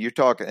Paleo. I mean, you're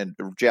talking, and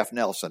Jeff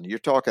Nelson. You're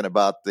talking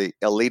about the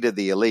elite of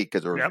the elite,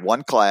 because there was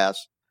one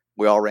class.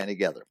 We all ran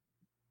together.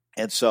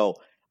 And so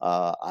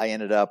I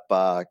ended up,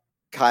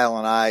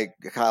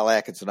 Kyle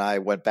Atkins and I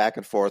went back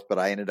and forth, but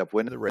I ended up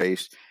winning the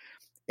race.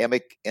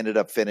 Emick ended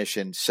up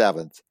finishing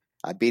 7th.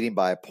 I beat him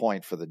by a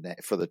point for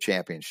the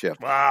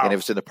championship. Wow. And it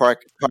was in the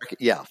park.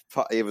 Yeah.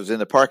 It was in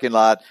the parking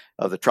lot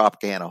of the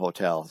Tropicana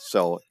Hotel.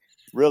 So,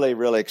 really,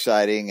 really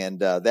exciting,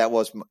 and that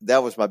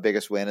was my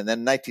biggest win. And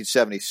then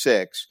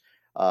 1976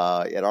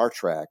 at our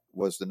track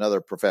was another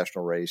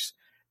professional race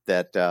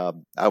that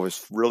I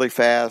was really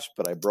fast,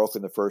 but I broke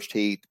in the first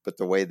heat. But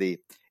the way the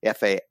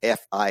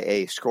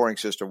FIA scoring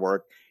system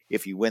worked,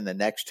 if you win the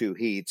next 2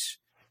 heats,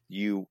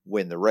 you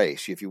win the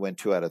race. If you win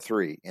 2 out of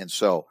 3, and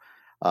so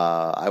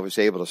I was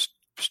able to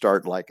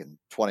start like in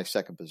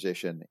 22nd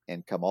position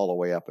and come all the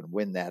way up and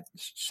win that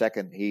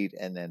second heat,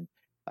 and then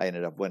I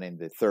ended up winning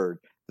the third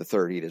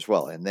heat as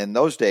well. And then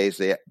those days,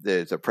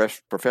 the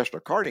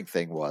professional karting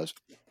thing was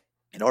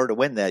in order to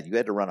win that, you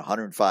had to run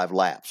 105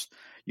 laps.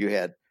 You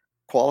had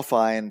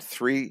qualifying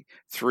three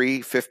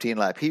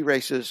 15-lap heat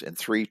races and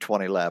 3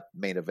 20-lap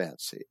main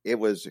events. It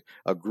was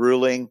a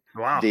grueling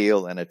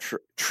deal and a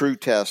true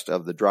test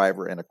of the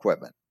driver and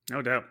equipment.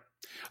 No doubt.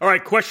 All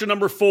right, question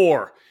number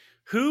 4.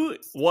 Who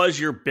was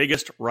your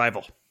biggest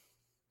rival?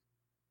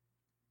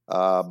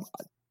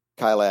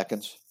 Kyle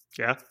Atkins.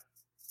 Yeah.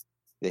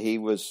 He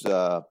was,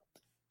 all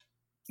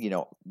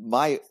the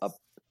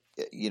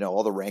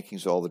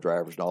rankings, all the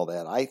drivers and all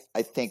that. I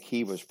think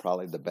he was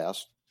probably the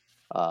best.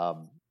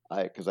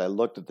 Because I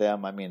looked at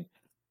them. I mean,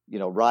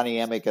 Ronnie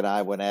Emick and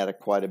I went at it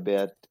quite a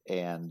bit,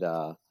 and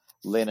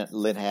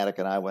Lynn Haddock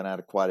and I went at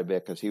it quite a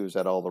bit because he was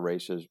at all the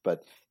races.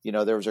 But,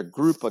 there was a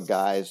group of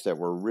guys that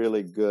were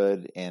really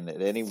good, and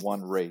at any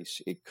one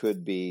race, it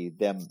could be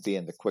them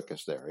being the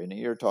quickest there. And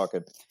you're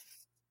talking,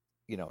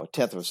 a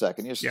tenth of a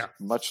second, just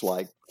much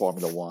like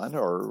Formula One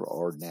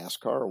or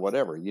NASCAR or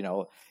whatever,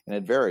 and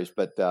it varies.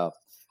 But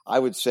I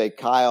would say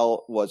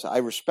I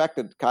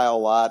respected Kyle a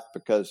lot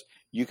because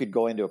you could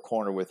go into a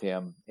corner with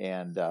him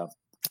and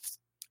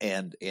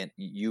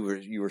you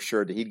were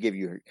sure that he'd give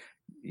you,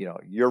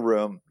 your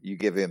room, you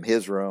give him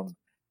his room,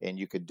 and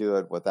you could do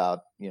it without,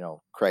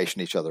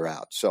 crashing each other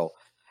out. So,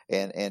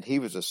 and he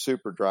was a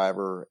super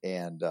driver,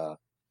 and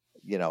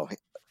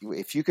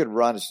if you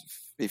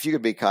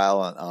could beat Kyle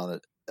on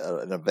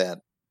an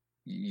event,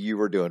 you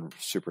were doing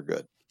super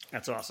good.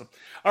 That's awesome.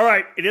 All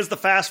right. It is the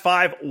Fast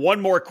Five. One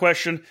more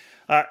question.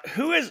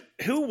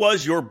 Who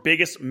was your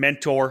biggest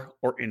mentor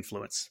or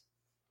influence?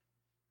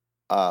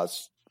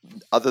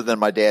 Other than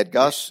my dad,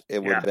 Gus,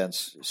 it would have been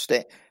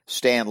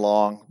Stan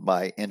Long,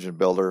 my engine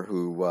builder,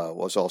 who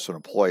was also an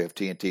employee of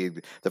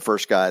TNT, the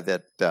first guy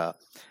that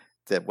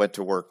went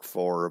to work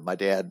for my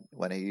dad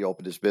when he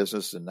opened his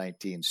business in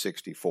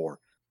 1964.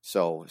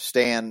 So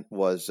Stan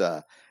was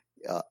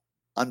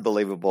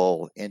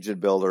unbelievable engine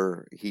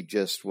builder. He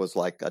just was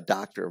like a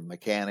doctor of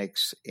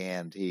mechanics,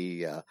 and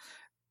he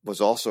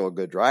was also a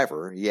good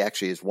driver. He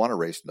actually has won a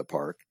race in the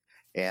park,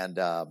 and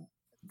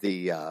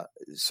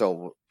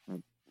so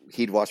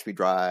he'd watch me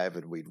drive,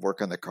 and we'd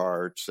work on the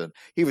karts, and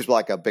he was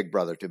like a big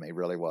brother to me,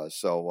 really was.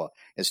 So,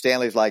 and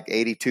Stanley's like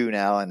 82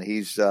 now, and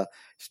he's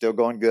still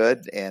going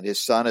good, and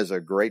his son is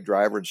a great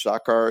driver in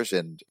stock cars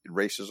and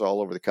races all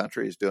over the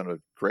country. He's doing a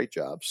great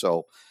job.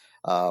 So,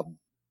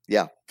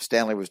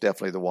 Stanley was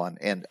definitely the one.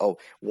 And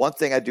one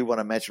thing I do want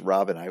to mention,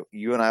 Rob, and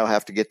you and I will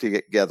have to get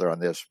together on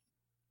this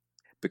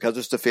because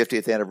it's the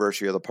 50th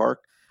anniversary of the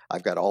park.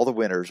 I've got all the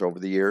winners over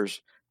the years.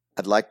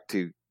 I'd like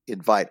to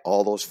invite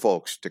all those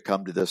folks to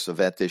come to this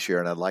event this year,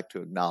 and I'd like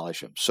to acknowledge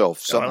them. So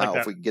somehow,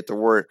 if we can get the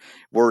word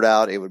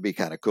out, it would be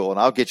kind of cool. And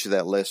I'll get you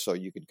that list so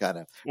you can kind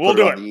of put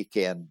it on the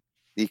EKN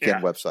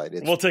website.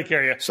 We'll take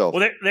care of you. So,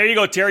 well, there you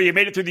go, Terry. You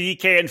made it through the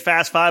EKN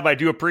Fast Five. I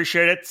do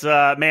appreciate it,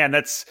 man.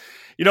 That's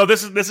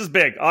this is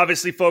big.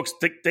 Obviously, folks,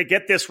 to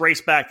get this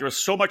race back, there was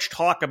so much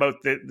talk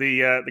about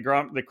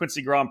the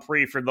Quincy Grand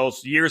Prix for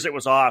those years it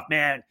was off.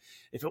 Man,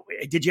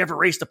 did you ever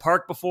race the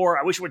park before?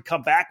 I wish it would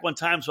come back one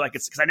time so I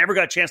could, because I never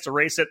got a chance to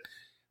race it.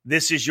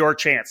 This is your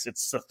chance.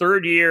 It's the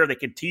third year. They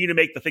continue to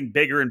make the thing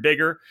bigger and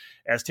bigger.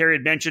 As Terry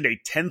had mentioned, a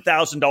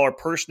 $10,000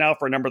 purse now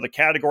for a number of the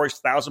categories,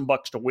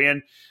 $1,000 to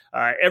win.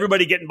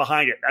 Everybody getting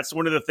behind it. That's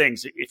one of the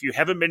things. If you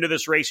haven't been to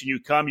this race and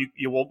you come,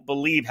 you won't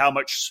believe how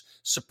much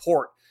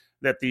support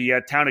that the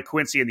town of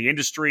Quincy and the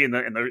industry and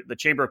the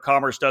Chamber of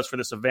Commerce does for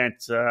this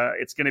event.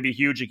 It's going to be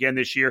huge again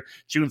this year.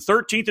 June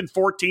 13th and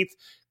 14th,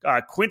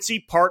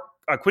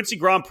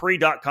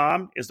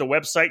 QuincyGrandPrix.com is the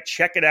website.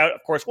 Check it out.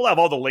 Of course, we'll have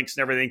all the links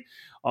and everything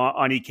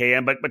on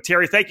EKN. But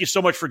Terry, thank you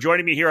so much for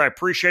joining me here. I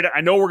appreciate it.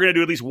 I know we're going to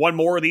do at least one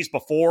more of these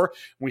before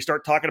we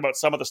start talking about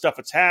some of the stuff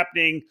that's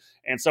happening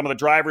and some of the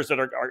drivers that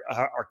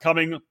are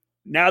coming.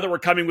 Now that we're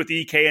coming with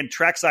the EKN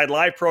Trackside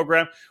Live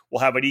program,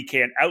 we'll have an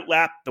EKN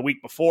Outlap the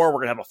week before.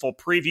 We're going to have a full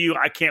preview.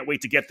 I can't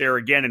wait to get there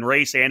again and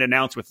race and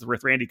announce with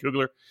Randy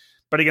Kugler.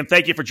 But again,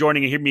 thank you for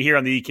joining me here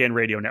on the EKN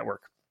Radio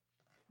Network.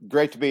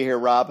 Great to be here,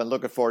 Rob, and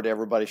looking forward to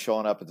everybody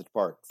showing up at the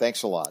park.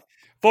 Thanks a lot.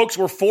 Folks,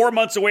 we're 4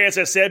 months away, as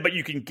I said, but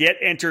you can get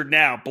entered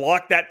now.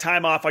 Block that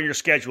time off on your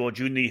schedule,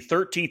 June the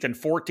 13th and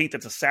 14th.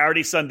 It's a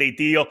Saturday-Sunday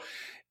deal.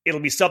 It'll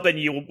be something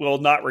you will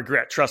not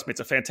regret. Trust me, it's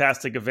a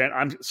fantastic event.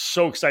 I'm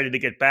so excited to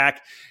get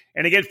back.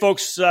 And again,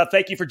 folks,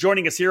 thank you for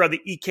joining us here on the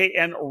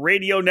EKN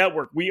Radio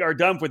Network. We are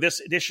done for this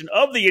edition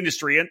of the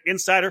Industry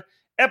Insider,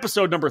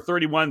 episode number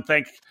 31.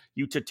 Thank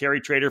you to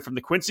Terry Trader from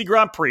the Quincy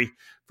Grand Prix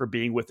for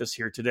being with us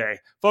here today.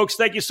 Folks,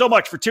 thank you so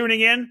much for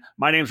tuning in.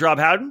 My name's Rob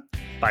Howden.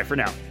 Bye for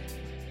now.